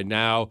with them. By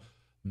now,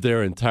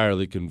 they're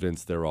entirely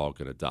convinced they're all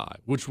going to die,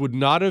 which would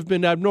not have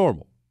been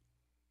abnormal.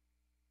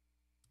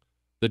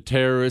 The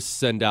terrorists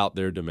send out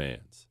their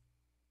demands.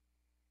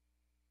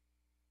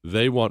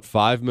 They want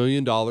 $5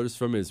 million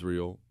from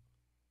Israel.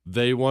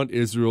 They want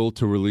Israel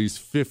to release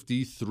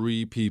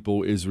 53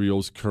 people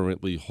Israel's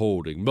currently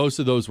holding. Most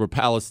of those were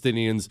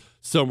Palestinians.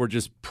 Some were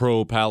just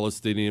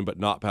pro-Palestinian, but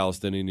not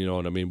Palestinian. You know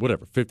what I mean?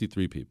 Whatever,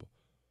 53 people.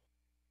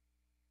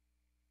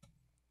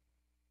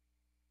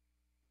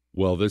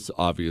 Well, this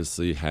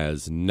obviously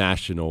has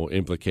national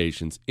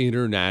implications,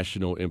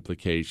 international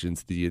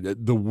implications. The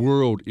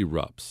world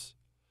erupts.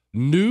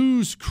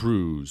 News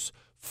crews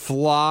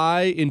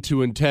fly into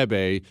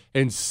Entebbe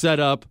and set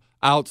up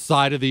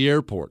outside of the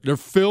airport. They're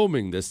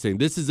filming this thing.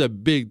 This is a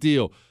big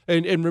deal.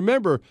 And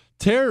remember,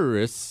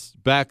 terrorists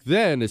back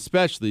then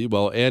especially,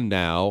 well, and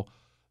now,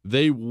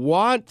 they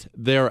want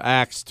their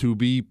acts to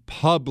be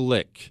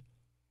public.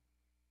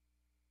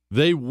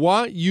 They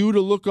want you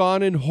to look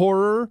on in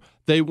horror.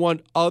 They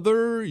want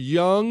other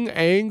young,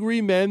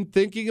 angry men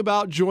thinking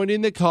about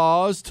joining the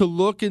cause to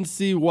look and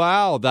see,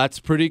 wow, that's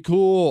pretty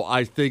cool.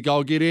 I think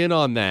I'll get in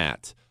on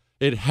that.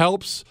 It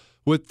helps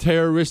with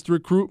terrorist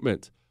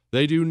recruitment.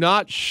 They do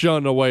not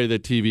shun away the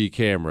TV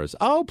cameras.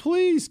 Oh,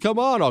 please, come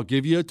on, I'll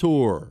give you a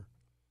tour.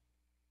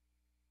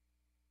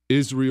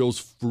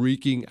 Israel's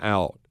freaking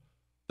out.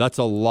 That's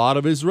a lot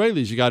of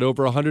Israelis. You got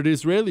over 100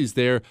 Israelis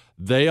there.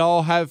 They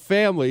all have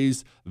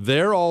families.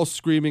 They're all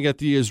screaming at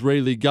the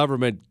Israeli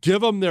government,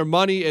 give them their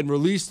money and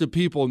release the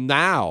people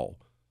now.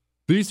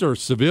 These are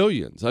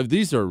civilians.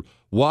 These are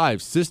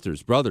wives,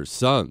 sisters, brothers,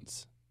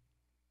 sons,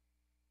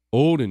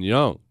 old and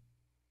young.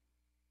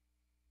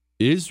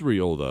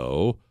 Israel,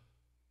 though,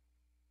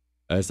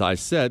 as I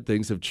said,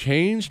 things have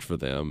changed for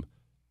them.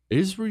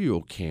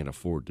 Israel can't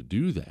afford to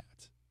do that.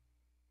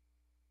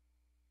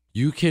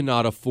 You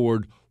cannot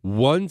afford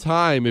one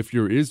time, if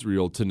you're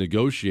Israel, to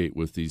negotiate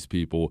with these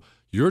people.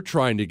 You're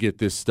trying to get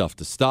this stuff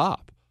to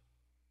stop.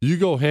 You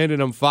go handing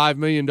them $5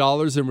 million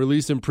and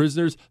releasing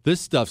prisoners, this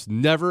stuff's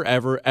never,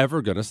 ever,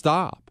 ever going to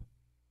stop.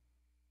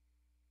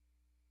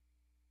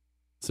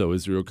 So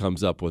Israel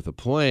comes up with a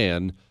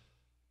plan,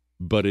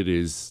 but it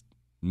is,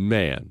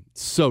 man,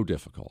 so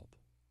difficult.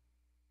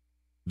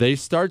 They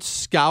start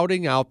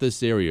scouting out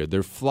this area.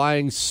 They're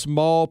flying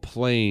small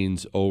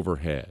planes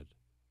overhead,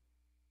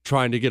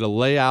 trying to get a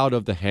layout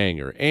of the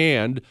hangar.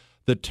 And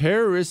the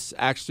terrorists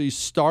actually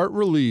start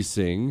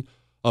releasing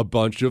a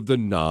bunch of the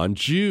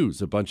non-Jews,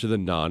 a bunch of the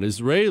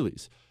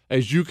non-Israelis.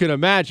 As you can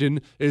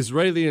imagine,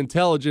 Israeli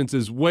intelligence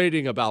is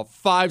waiting about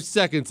 5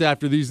 seconds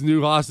after these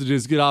new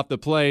hostages get off the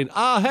plane.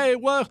 Hey,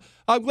 well,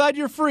 I'm glad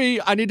you're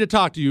free. I need to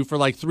talk to you for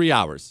like 3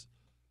 hours.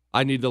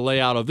 I need the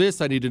layout of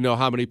this. I need to know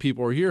how many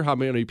people are here, how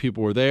many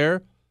people are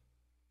there.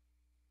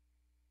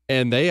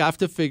 And they have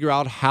to figure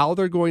out how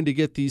they're going to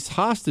get these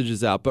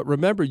hostages out. But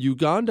remember,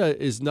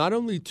 Uganda is not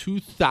only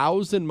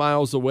 2,000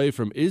 miles away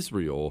from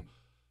Israel,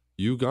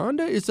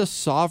 Uganda is a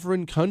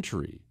sovereign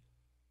country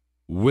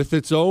with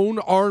its own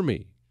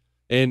army.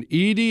 And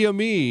Idi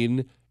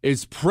Amin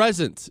is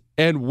present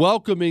and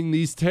welcoming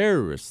these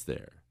terrorists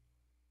there.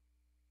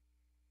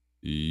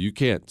 You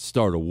can't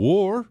start a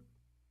war.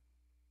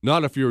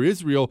 Not if you're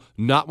Israel,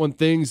 not when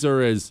things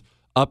are as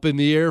up in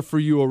the air for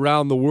you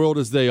around the world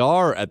as they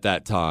are at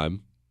that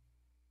time.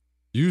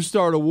 You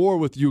start a war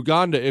with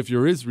Uganda if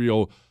you're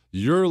Israel,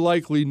 you're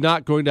likely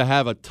not going to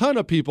have a ton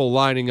of people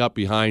lining up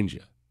behind you.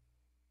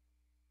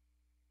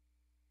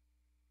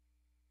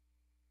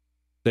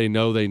 They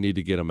know they need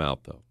to get them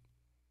out, though.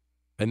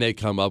 And they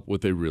come up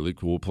with a really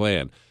cool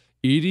plan.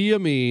 Idi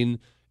Amin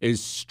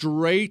is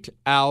straight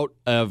out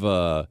of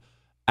a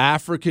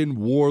African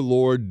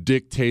warlord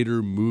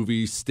dictator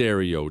movie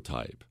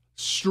stereotype.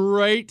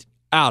 Straight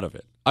out of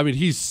it. I mean,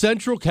 he's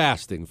central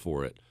casting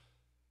for it.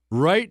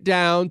 Right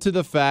down to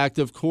the fact,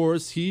 of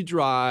course, he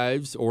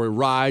drives or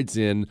rides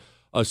in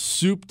a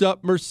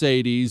souped-up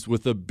Mercedes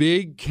with a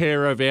big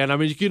caravan. I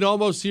mean, you can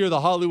almost hear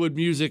the Hollywood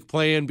music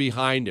playing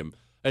behind him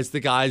as the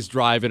guy's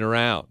driving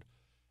around.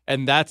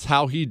 And that's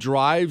how he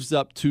drives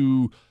up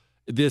to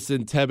this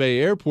Entebbe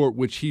airport,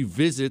 which he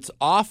visits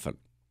often.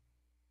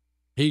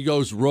 He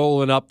goes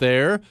rolling up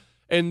there,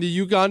 and the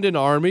Ugandan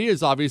army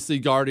is obviously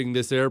guarding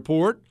this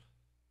airport.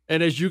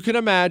 And as you can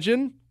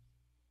imagine,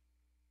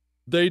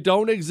 they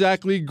don't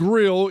exactly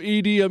grill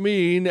Idi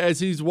Amin as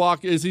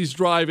he's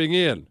driving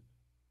in.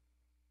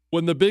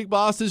 When the big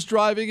boss is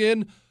driving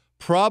in,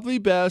 probably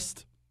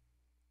best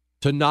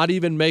to not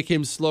even make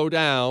him slow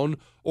down,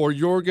 or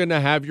you're going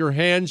to have your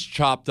hands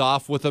chopped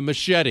off with a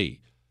machete.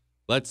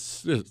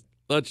 Let's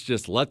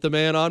just let the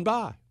man on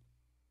by.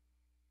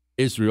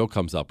 Israel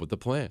comes up with a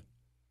plan.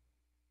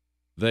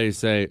 They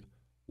say,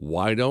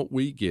 why don't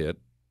we get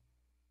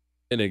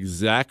an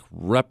exact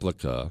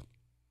replica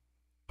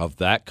of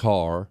that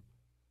car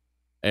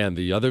and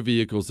the other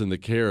vehicles in the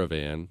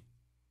caravan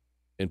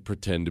and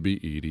pretend to be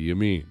Idi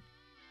Amin?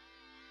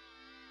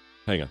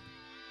 Hang on.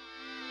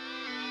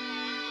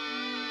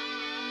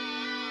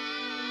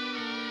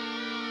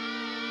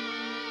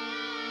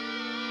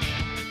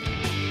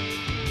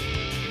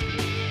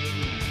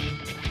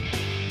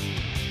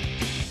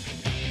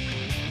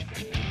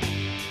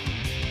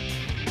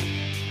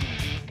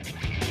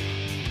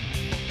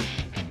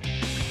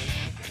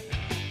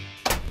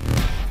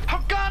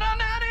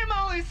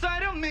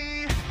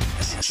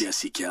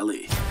 Jesse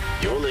Kelly.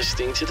 You're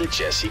listening to The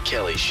Jesse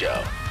Kelly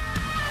Show.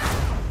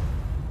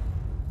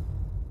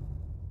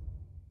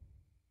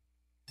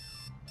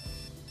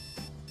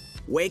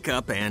 Wake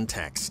up and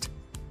text.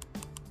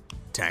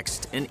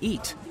 Text and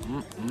eat.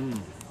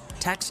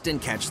 Text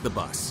and catch the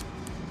bus.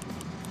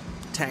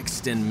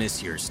 Text and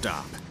miss your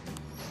stop.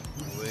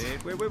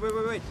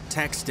 Wait.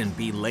 Text and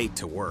be late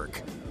to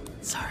work.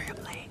 Sorry,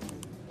 I'm late.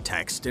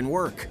 Text and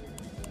work.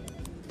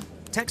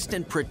 Text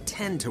and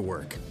pretend to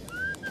work.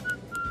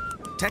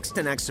 Text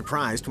and act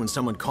surprised when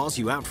someone calls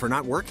you out for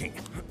not working.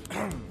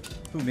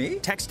 Who, me?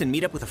 Text and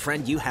meet up with a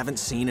friend you haven't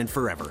seen in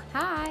forever.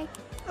 Hi.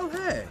 Oh,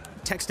 hey.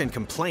 Text and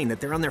complain that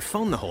they're on their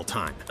phone the whole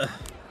time.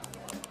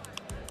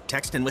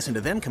 Text and listen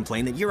to them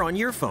complain that you're on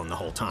your phone the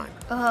whole time.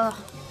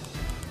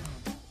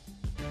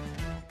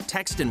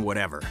 Text and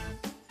whatever.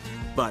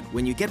 But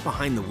when you get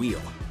behind the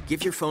wheel,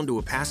 give your phone to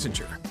a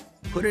passenger.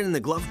 Put it in the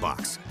glove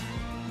box.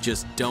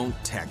 Just don't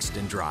text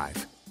and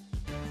drive.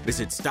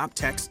 Visit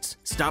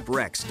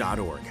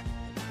StopTextsStopWrecks.org.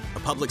 A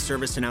public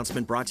service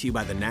announcement brought to you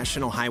by the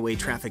National Highway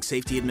Traffic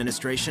Safety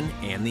Administration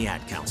and the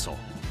Ad Council.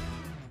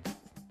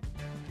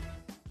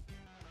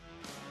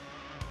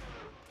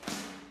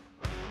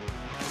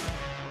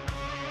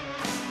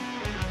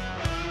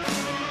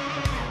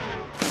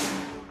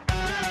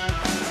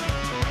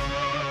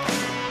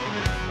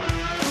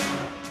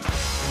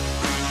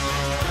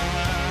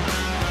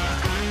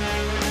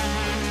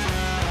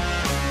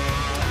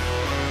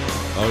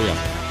 Oh, yeah.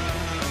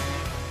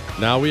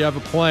 Now we have a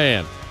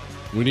plan.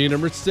 We need a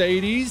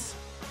Mercedes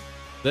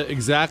that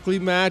exactly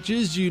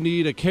matches. You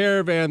need a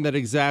caravan that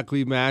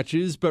exactly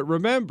matches. But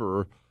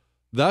remember,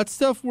 that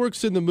stuff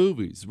works in the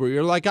movies where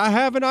you're like, I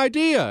have an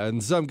idea.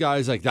 And some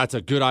guy's like, that's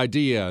a good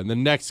idea. And the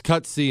next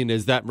cutscene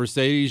is that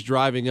Mercedes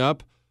driving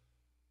up.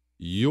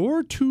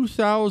 You're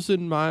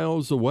 2,000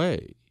 miles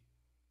away.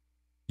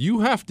 You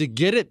have to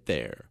get it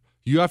there.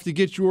 You have to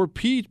get your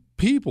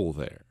people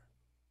there.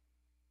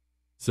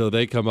 So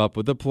they come up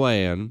with a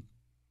plan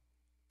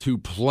to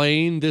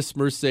plane this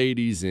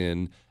Mercedes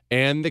in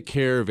and the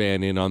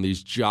caravan in on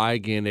these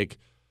gigantic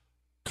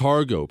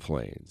cargo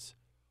planes.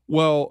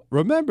 Well,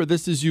 remember,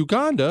 this is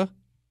Uganda.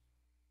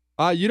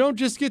 You don't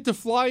just get to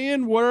fly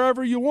in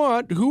wherever you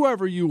want,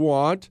 whoever you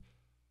want.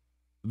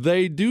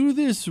 They do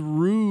this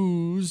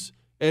ruse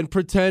and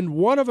pretend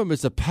one of them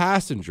is a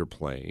passenger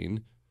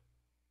plane.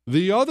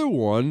 The other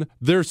one,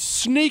 they're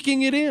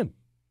sneaking it in.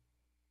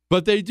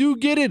 But they do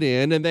get it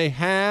in, and they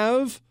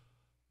have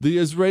the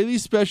Israeli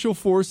Special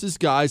Forces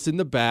guys in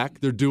the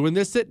back. They're doing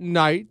this at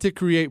night to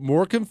create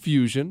more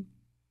confusion.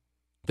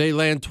 They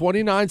land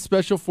 29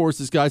 Special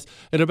Forces guys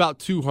and about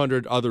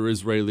 200 other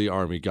Israeli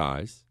army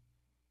guys.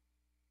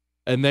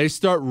 And they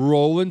start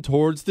rolling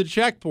towards the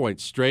checkpoint,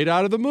 straight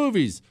out of the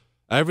movies.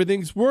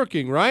 Everything's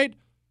working, right?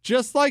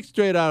 Just like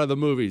straight out of the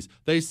movies.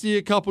 They see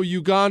a couple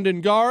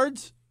Ugandan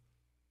guards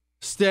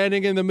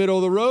standing in the middle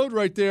of the road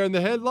right there in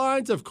the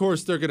headlines. Of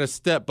course, they're going to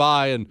step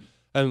by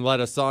and let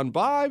us on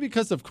by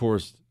because, of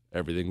course,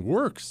 everything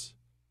works.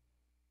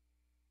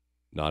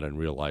 Not in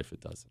real life, it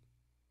doesn't.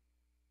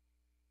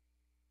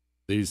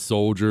 These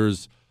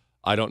soldiers,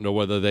 I don't know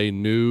whether they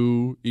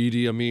knew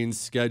Idi Amin's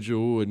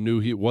schedule and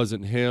knew it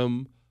wasn't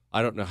him.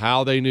 I don't know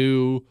how they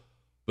knew,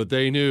 but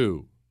they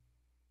knew.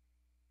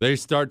 They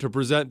start to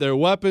present their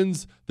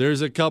weapons.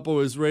 There's a couple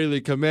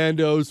Israeli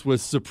commandos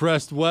with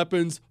suppressed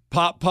weapons.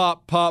 Pop,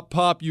 pop, pop,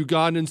 pop.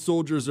 Ugandan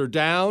soldiers are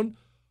down.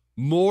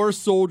 More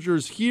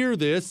soldiers hear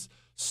this,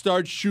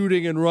 start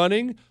shooting and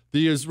running.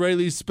 The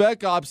Israeli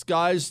Spec Ops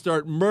guys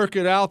start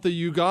murking out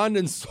the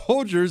Ugandan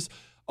soldiers.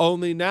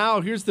 Only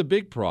now, here's the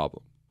big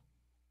problem.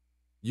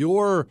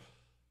 You're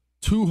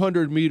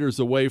 200 meters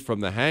away from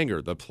the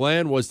hangar. The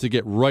plan was to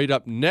get right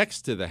up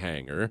next to the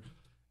hangar.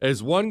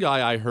 As one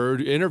guy I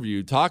heard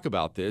interviewed talk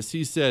about this,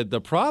 he said,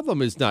 the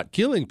problem is not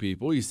killing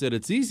people. He said,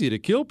 it's easy to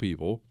kill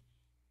people.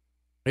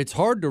 It's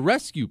hard to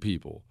rescue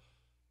people.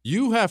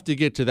 You have to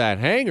get to that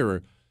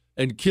hangar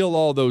and kill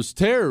all those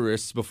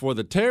terrorists before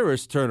the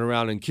terrorists turn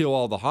around and kill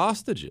all the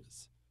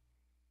hostages.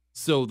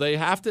 So they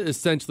have to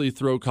essentially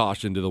throw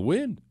caution to the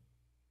wind.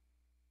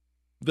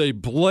 They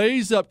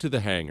blaze up to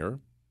the hangar.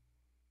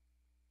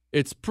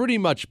 it's pretty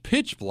much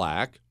pitch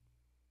black.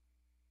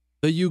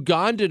 The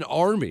Ugandan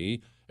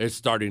army is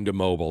starting to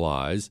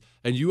mobilize,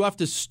 and you have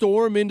to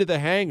storm into the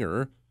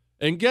hangar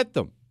and get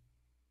them.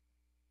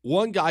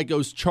 One guy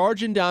goes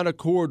charging down a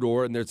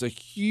corridor, and there's a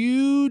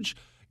huge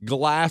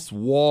glass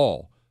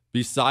wall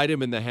beside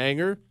him in the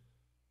hangar.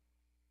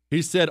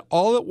 He said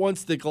all at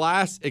once the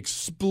glass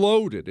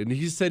exploded, and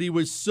he said he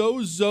was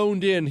so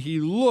zoned in, he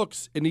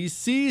looks and he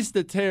sees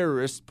the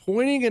terrorist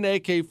pointing an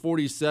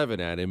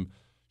AK-47 at him,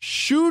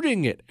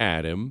 shooting it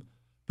at him,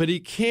 but he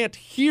can't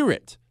hear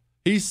it.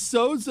 He's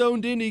so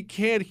zoned in he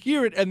can't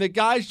hear it, and the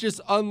guy's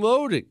just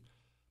unloading.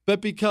 But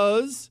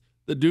because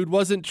the dude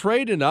wasn't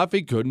trained enough,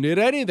 he couldn't hit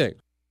anything.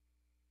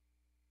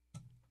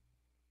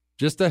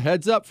 Just a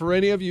heads up for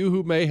any of you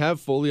who may have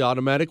fully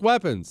automatic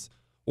weapons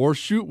or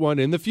shoot one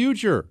in the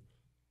future.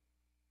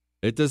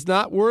 It does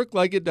not work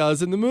like it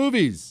does in the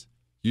movies.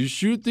 You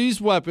shoot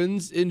these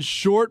weapons in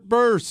short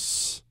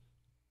bursts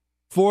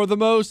for the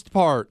most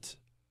part.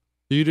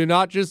 You do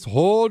not just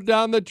hold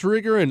down the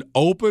trigger and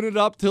open it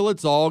up till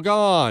it's all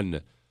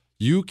gone.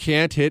 You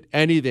can't hit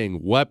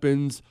anything.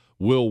 Weapons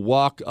will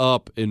walk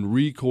up and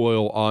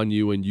recoil on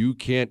you, and you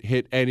can't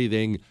hit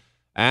anything.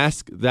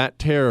 Ask that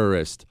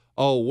terrorist.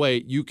 Oh,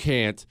 wait, you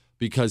can't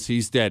because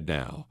he's dead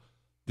now.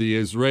 The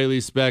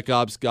Israeli Spec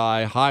Ops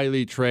guy,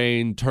 highly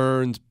trained,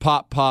 turns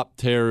pop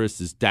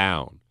terrorist is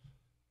down.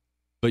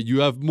 But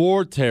you have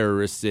more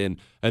terrorists in,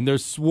 and they're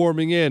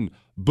swarming in.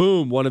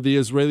 Boom, one of the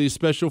Israeli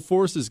Special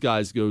Forces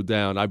guys go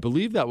down. I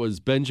believe that was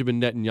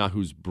Benjamin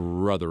Netanyahu's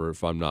brother,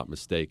 if I'm not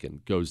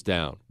mistaken, goes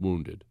down,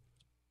 wounded.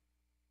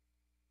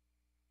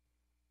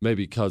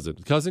 Maybe cousin.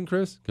 Cousin,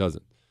 Chris?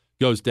 Cousin.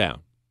 Goes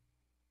down.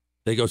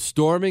 They go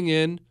storming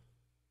in.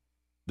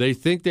 They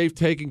think they've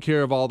taken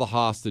care of all the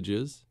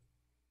hostages.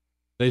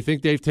 They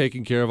think they've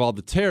taken care of all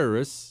the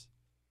terrorists.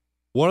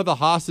 One of the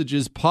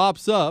hostages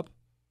pops up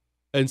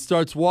and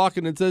starts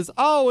walking and says,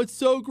 "Oh, it's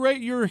so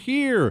great you're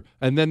here."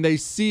 And then they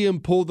see him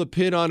pull the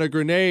pin on a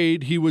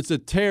grenade. He was a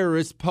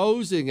terrorist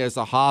posing as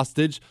a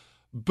hostage.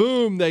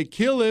 Boom, they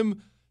kill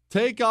him,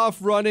 take off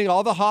running.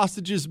 All the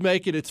hostages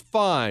make it. It's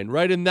fine,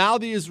 right? And now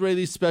the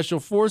Israeli Special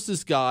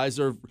Forces guys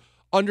are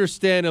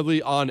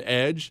understandably on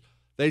edge.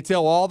 They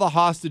tell all the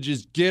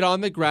hostages, get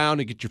on the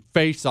ground and get your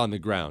face on the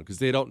ground because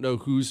they don't know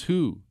who's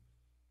who.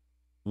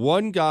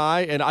 One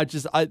guy, and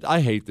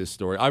I hate this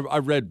story. I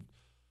read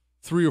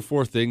 3 or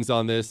 4 things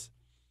on this.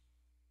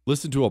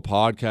 Listened to a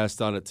podcast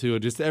on it too.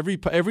 And just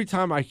every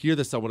time I hear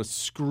this, I want to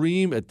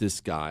scream at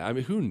this guy. I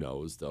mean, who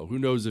knows though? Who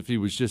knows if he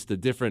was just a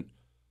different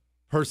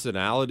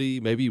personality?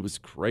 Maybe he was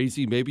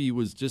crazy. Maybe he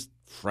was just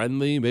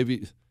friendly.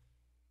 Maybe,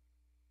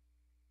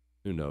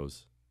 who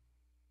knows?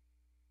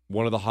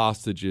 One of the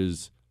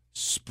hostages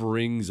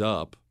springs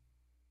up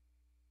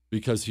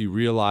because he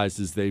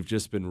realizes they've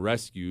just been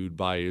rescued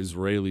by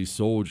Israeli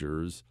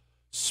soldiers,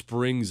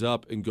 springs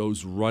up and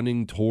goes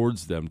running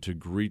towards them to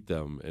greet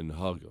them and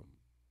hug them.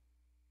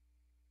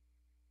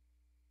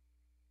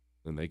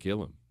 And they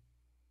kill him,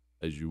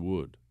 as you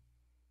would,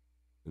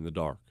 in the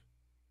dark.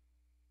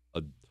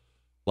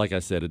 Like I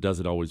said, it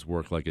doesn't always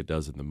work like it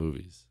does in the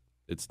movies.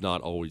 It's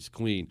not always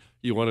clean.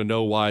 You want to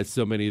know why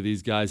so many of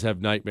these guys have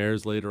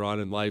nightmares later on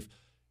in life?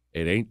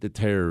 It ain't the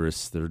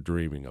terrorists they're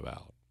dreaming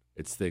about.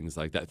 It's things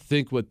like that.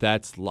 Think what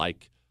that's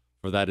like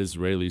for that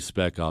Israeli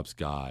Spec Ops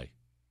guy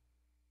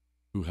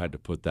who had to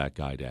put that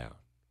guy down.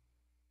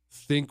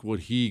 Think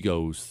what he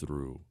goes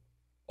through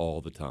all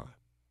the time.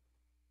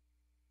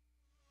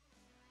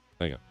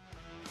 Hang on.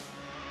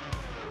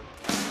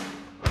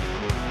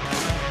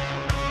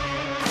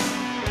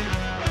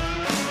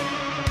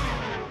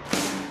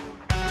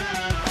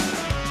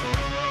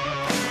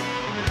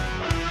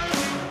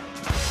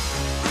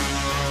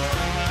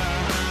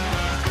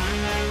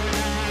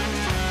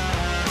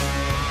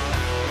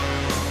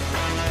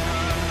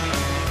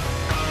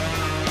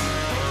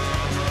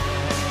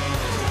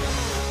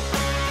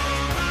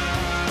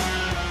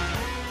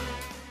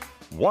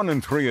 One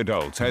in 3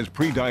 adults has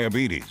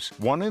prediabetes.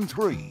 1 in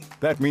 3.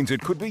 That means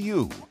it could be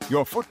you,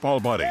 your football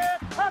buddy,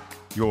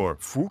 your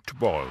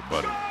football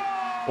buddy,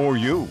 or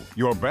you,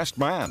 your best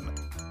man,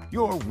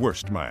 your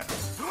worst man,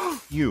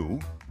 you,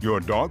 your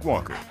dog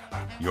walker,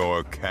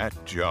 your cat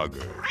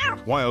jogger.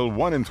 While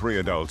 1 in 3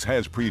 adults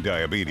has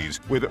prediabetes,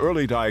 with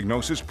early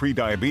diagnosis,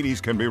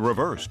 prediabetes can be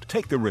reversed.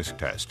 Take the risk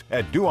test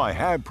at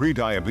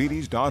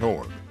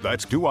doihaveprediabetes.org.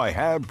 That's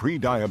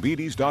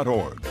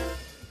doihaveprediabetes.org.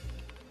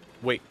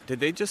 Wait, did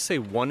they just say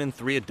 1 in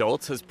 3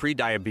 adults has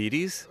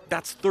prediabetes?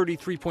 That's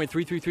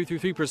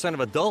 33.33333%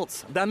 of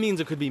adults. That means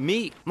it could be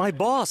me, my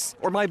boss,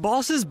 or my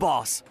boss's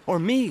boss, or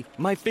me,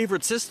 my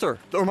favorite sister,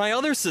 or my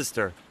other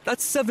sister.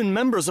 That's 7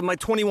 members of my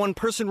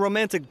 21-person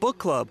romantic book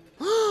club.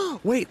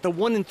 Wait, the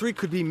 1 in 3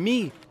 could be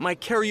me, my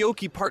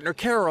karaoke partner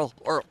Carol,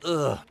 or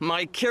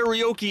my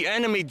karaoke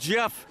enemy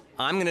Jeff.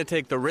 I'm gonna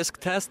take the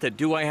risk test at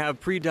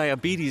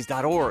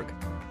doihaveprediabetes.org.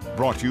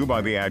 Brought to you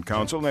by the Ad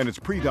Council and its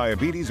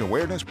Prediabetes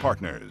Awareness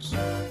Partners.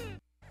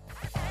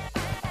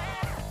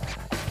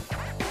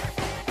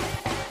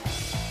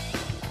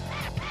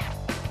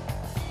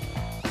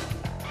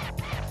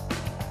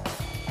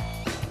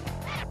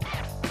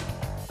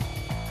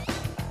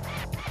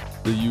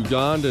 the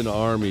Ugandan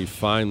army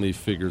finally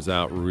figures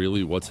out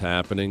really what's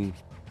happening,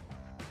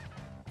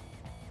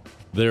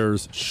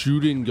 there's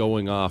shooting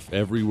going off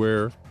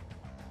everywhere.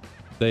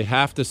 They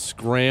have to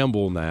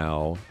scramble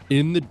now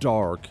in the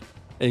dark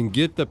and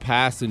get the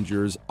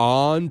passengers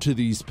onto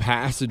these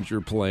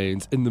passenger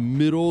planes in the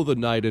middle of the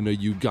night in a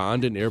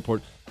Ugandan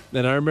airport.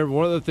 And I remember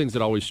one of the things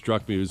that always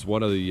struck me was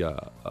one of the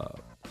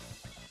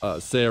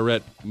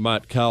Sayeret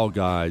Matkal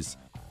guys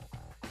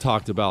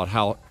talked about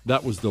how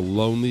that was the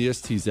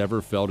loneliest he's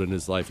ever felt in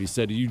his life. He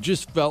said, you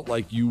just felt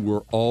like you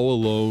were all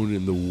alone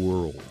in the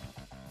world.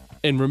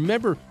 And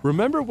remember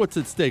what's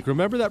at stake.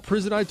 Remember that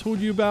prison I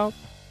told you about?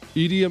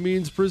 Idi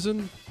Amin's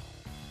prison?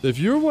 If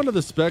you're one of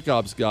the Spec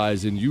Ops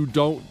guys and you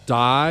don't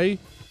die,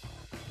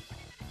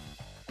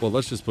 well,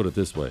 let's just put it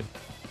this way.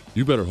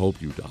 You better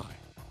hope you die.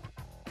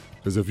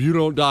 Because if you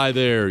don't die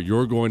there,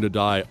 you're going to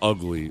die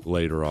ugly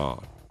later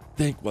on.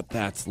 Think what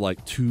that's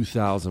like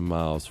 2,000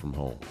 miles from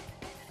home.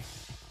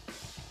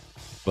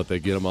 But they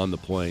get them on the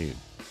plane.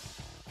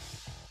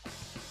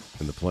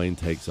 And the plane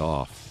takes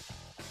off.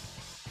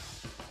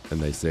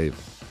 And they save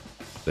them.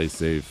 They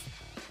save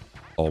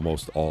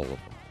almost all of them.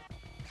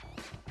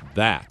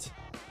 That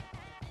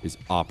is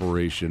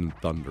Operation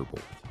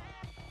Thunderbolt.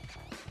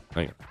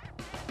 Hang on.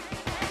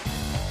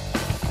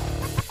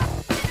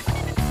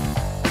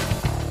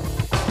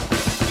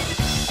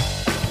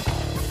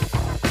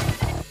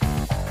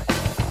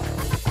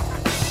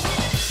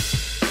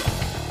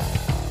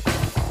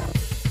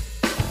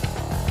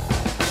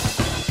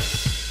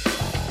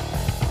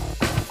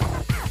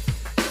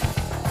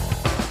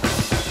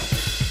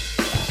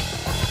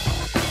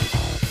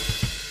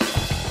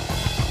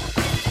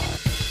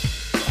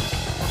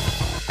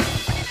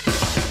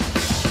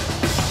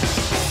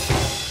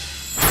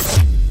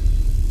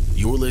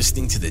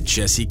 Listening to the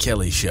Jesse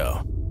Kelly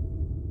Show.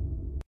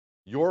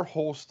 Your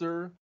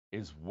holster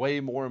is way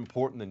more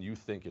important than you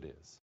think it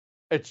is.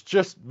 It's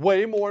just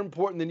way more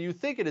important than you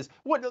think it is.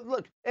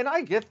 Look, and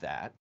I get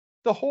that.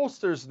 The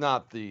holster's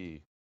not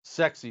the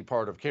sexy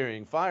part of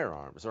carrying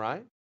firearms,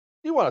 right?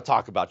 You want to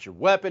talk about your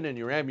weapon and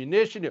your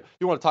ammunition.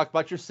 You want to talk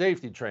about your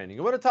safety training.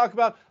 You want to talk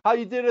about how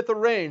you did at the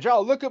range.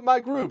 Oh, look at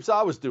my groups.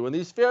 I was doing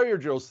these failure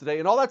drills today,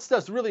 and all that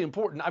stuff's really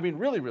important. I mean,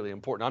 really, really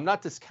important. I'm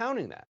not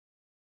discounting that.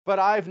 But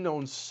I've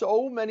known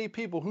so many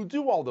people who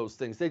do all those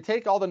things. They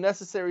take all the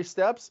necessary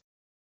steps,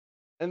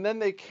 and then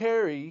they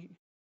carry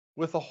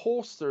with a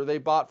holster they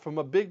bought from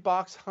a big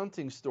box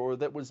hunting store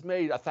that was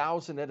made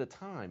 1,000 at a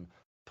time.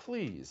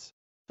 Please,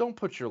 don't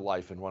put your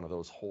life in one of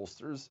those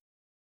holsters.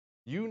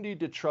 You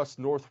need to trust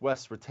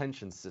Northwest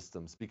Retention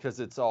Systems because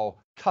it's all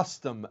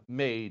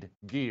custom-made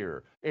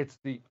gear. It's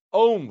the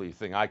only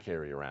thing I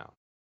carry around.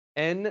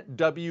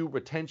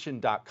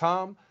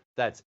 nwretention.com.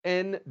 That's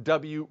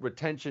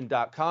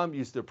nwretention.com.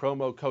 Use the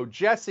promo code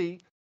Jesse.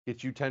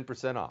 Get you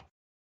 10% off.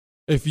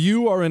 If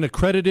you are an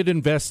accredited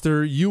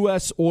investor,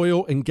 U.S.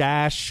 oil and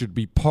gas should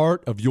be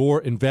part of your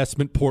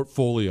investment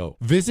portfolio.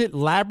 Visit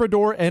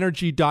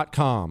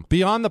LabradorEnergy.com.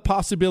 Beyond the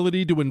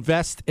possibility to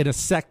invest in a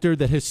sector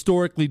that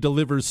historically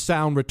delivers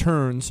sound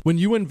returns, when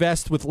you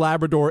invest with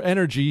Labrador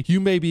Energy, you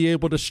may be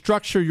able to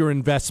structure your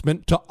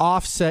investment to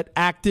offset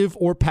active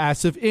or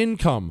passive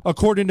income.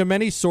 According to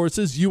many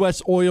sources,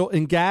 U.S. oil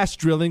and gas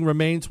drilling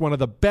remains one of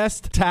the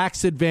best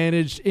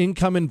tax-advantaged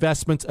income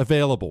investments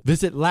available.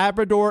 Visit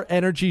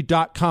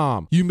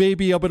LabradorEnergy.com. You may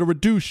be able to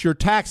reduce your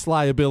tax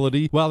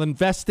liability while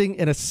investing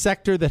in a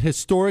sector that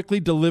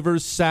historically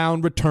delivers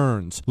sound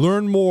returns.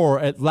 Learn more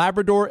at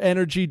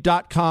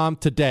LabradorEnergy.com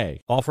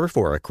today. Offer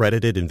for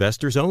accredited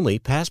investors only.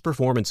 Past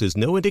performance is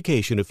no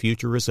indication of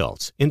future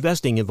results.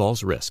 Investing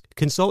involves risk.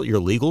 Consult your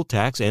legal,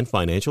 tax, and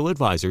financial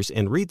advisors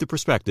and read the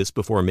prospectus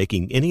before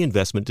making any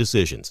investment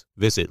decisions.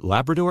 Visit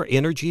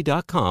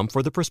LabradorEnergy.com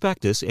for the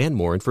prospectus and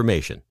more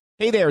information.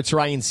 Hey there, it's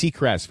Ryan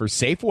Seacrest for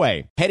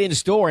Safeway. Head in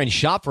store and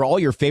shop for all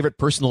your favorite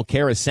personal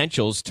care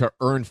essentials to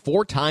earn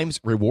 4 times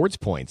rewards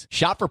points.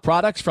 Shop for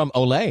products from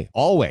Olay,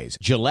 Always,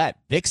 Gillette,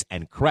 Vicks,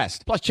 and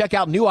Crest. Plus, check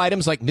out new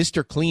items like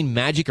Mr. Clean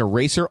Magic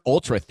Eraser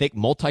Ultra Thick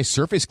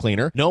Multi-Surface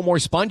Cleaner. No more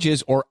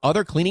sponges or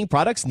other cleaning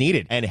products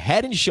needed. And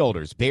Head &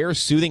 Shoulders Bare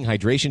Soothing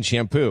Hydration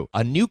Shampoo,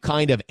 a new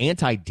kind of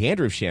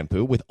anti-dandruff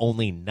shampoo with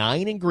only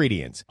 9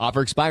 ingredients.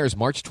 Offer expires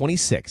March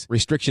 26.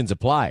 Restrictions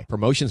apply.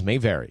 Promotions may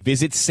vary.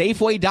 Visit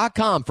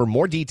Safeway.com for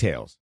more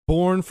details.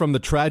 Born from the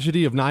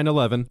tragedy of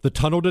 9/11, the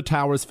Tunnel to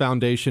Towers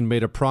Foundation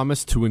made a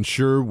promise to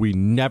ensure we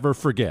never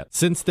forget.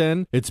 Since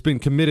then, it's been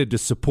committed to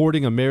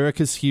supporting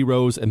America's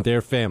heroes and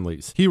their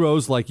families.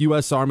 Heroes like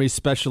U.S. Army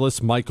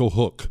Specialist Michael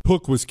Hook.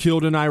 Hook was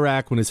killed in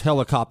Iraq when his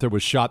helicopter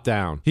was shot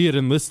down. He had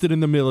enlisted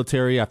in the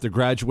military after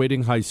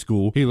graduating high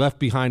school. He left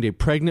behind a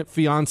pregnant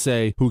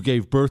fiancée who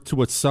gave birth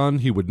to a son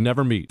he would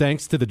never meet.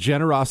 Thanks to the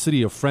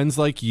generosity of friends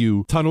like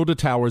you, Tunnel to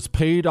Towers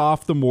paid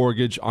off the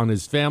mortgage on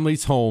his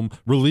family's home,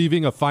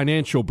 relieving a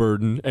financial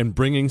burden and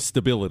bringing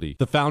stability.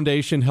 The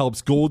foundation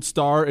helps Gold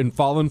Star and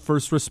fallen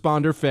first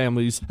responder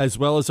families, as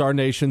well as our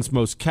nation's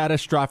most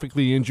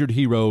catastrophically injured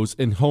heroes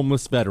and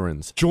homeless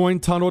veterans. Join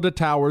Tunnel to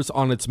Towers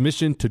on its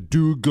mission to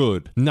do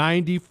good.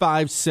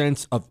 95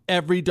 cents of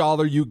every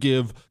dollar you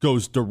give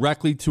goes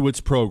directly to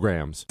its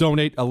programs.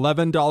 Donate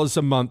 $11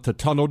 a month to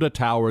Tunnel to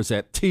Towers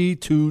at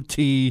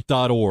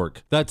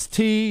T2T.org. That's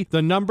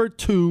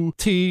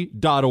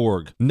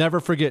T2T.org. Never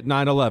forget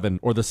 9/11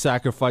 or the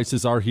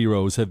sacrifices our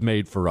heroes have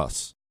made for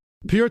us.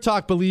 Pure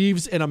Talk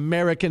believes in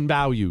American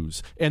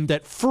values and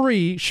that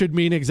free should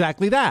mean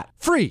exactly that.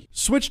 Free.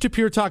 Switch to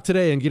Pure Talk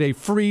today and get a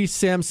free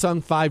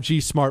Samsung 5G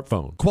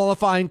smartphone.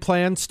 Qualifying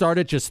plans start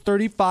at just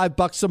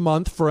 $35 a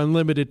month for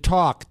unlimited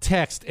talk,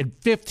 text, and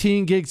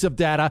 15 gigs of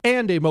data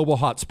and a mobile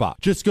hotspot.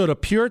 Just go to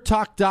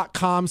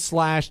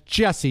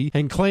puretalk.com/Jesse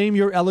and claim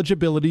your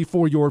eligibility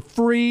for your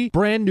free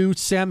brand new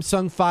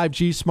Samsung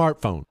 5G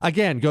smartphone.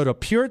 Again, go to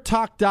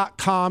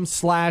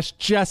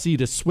puretalk.com/Jesse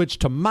to switch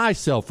to my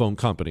cell phone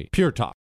company, Pure Talk.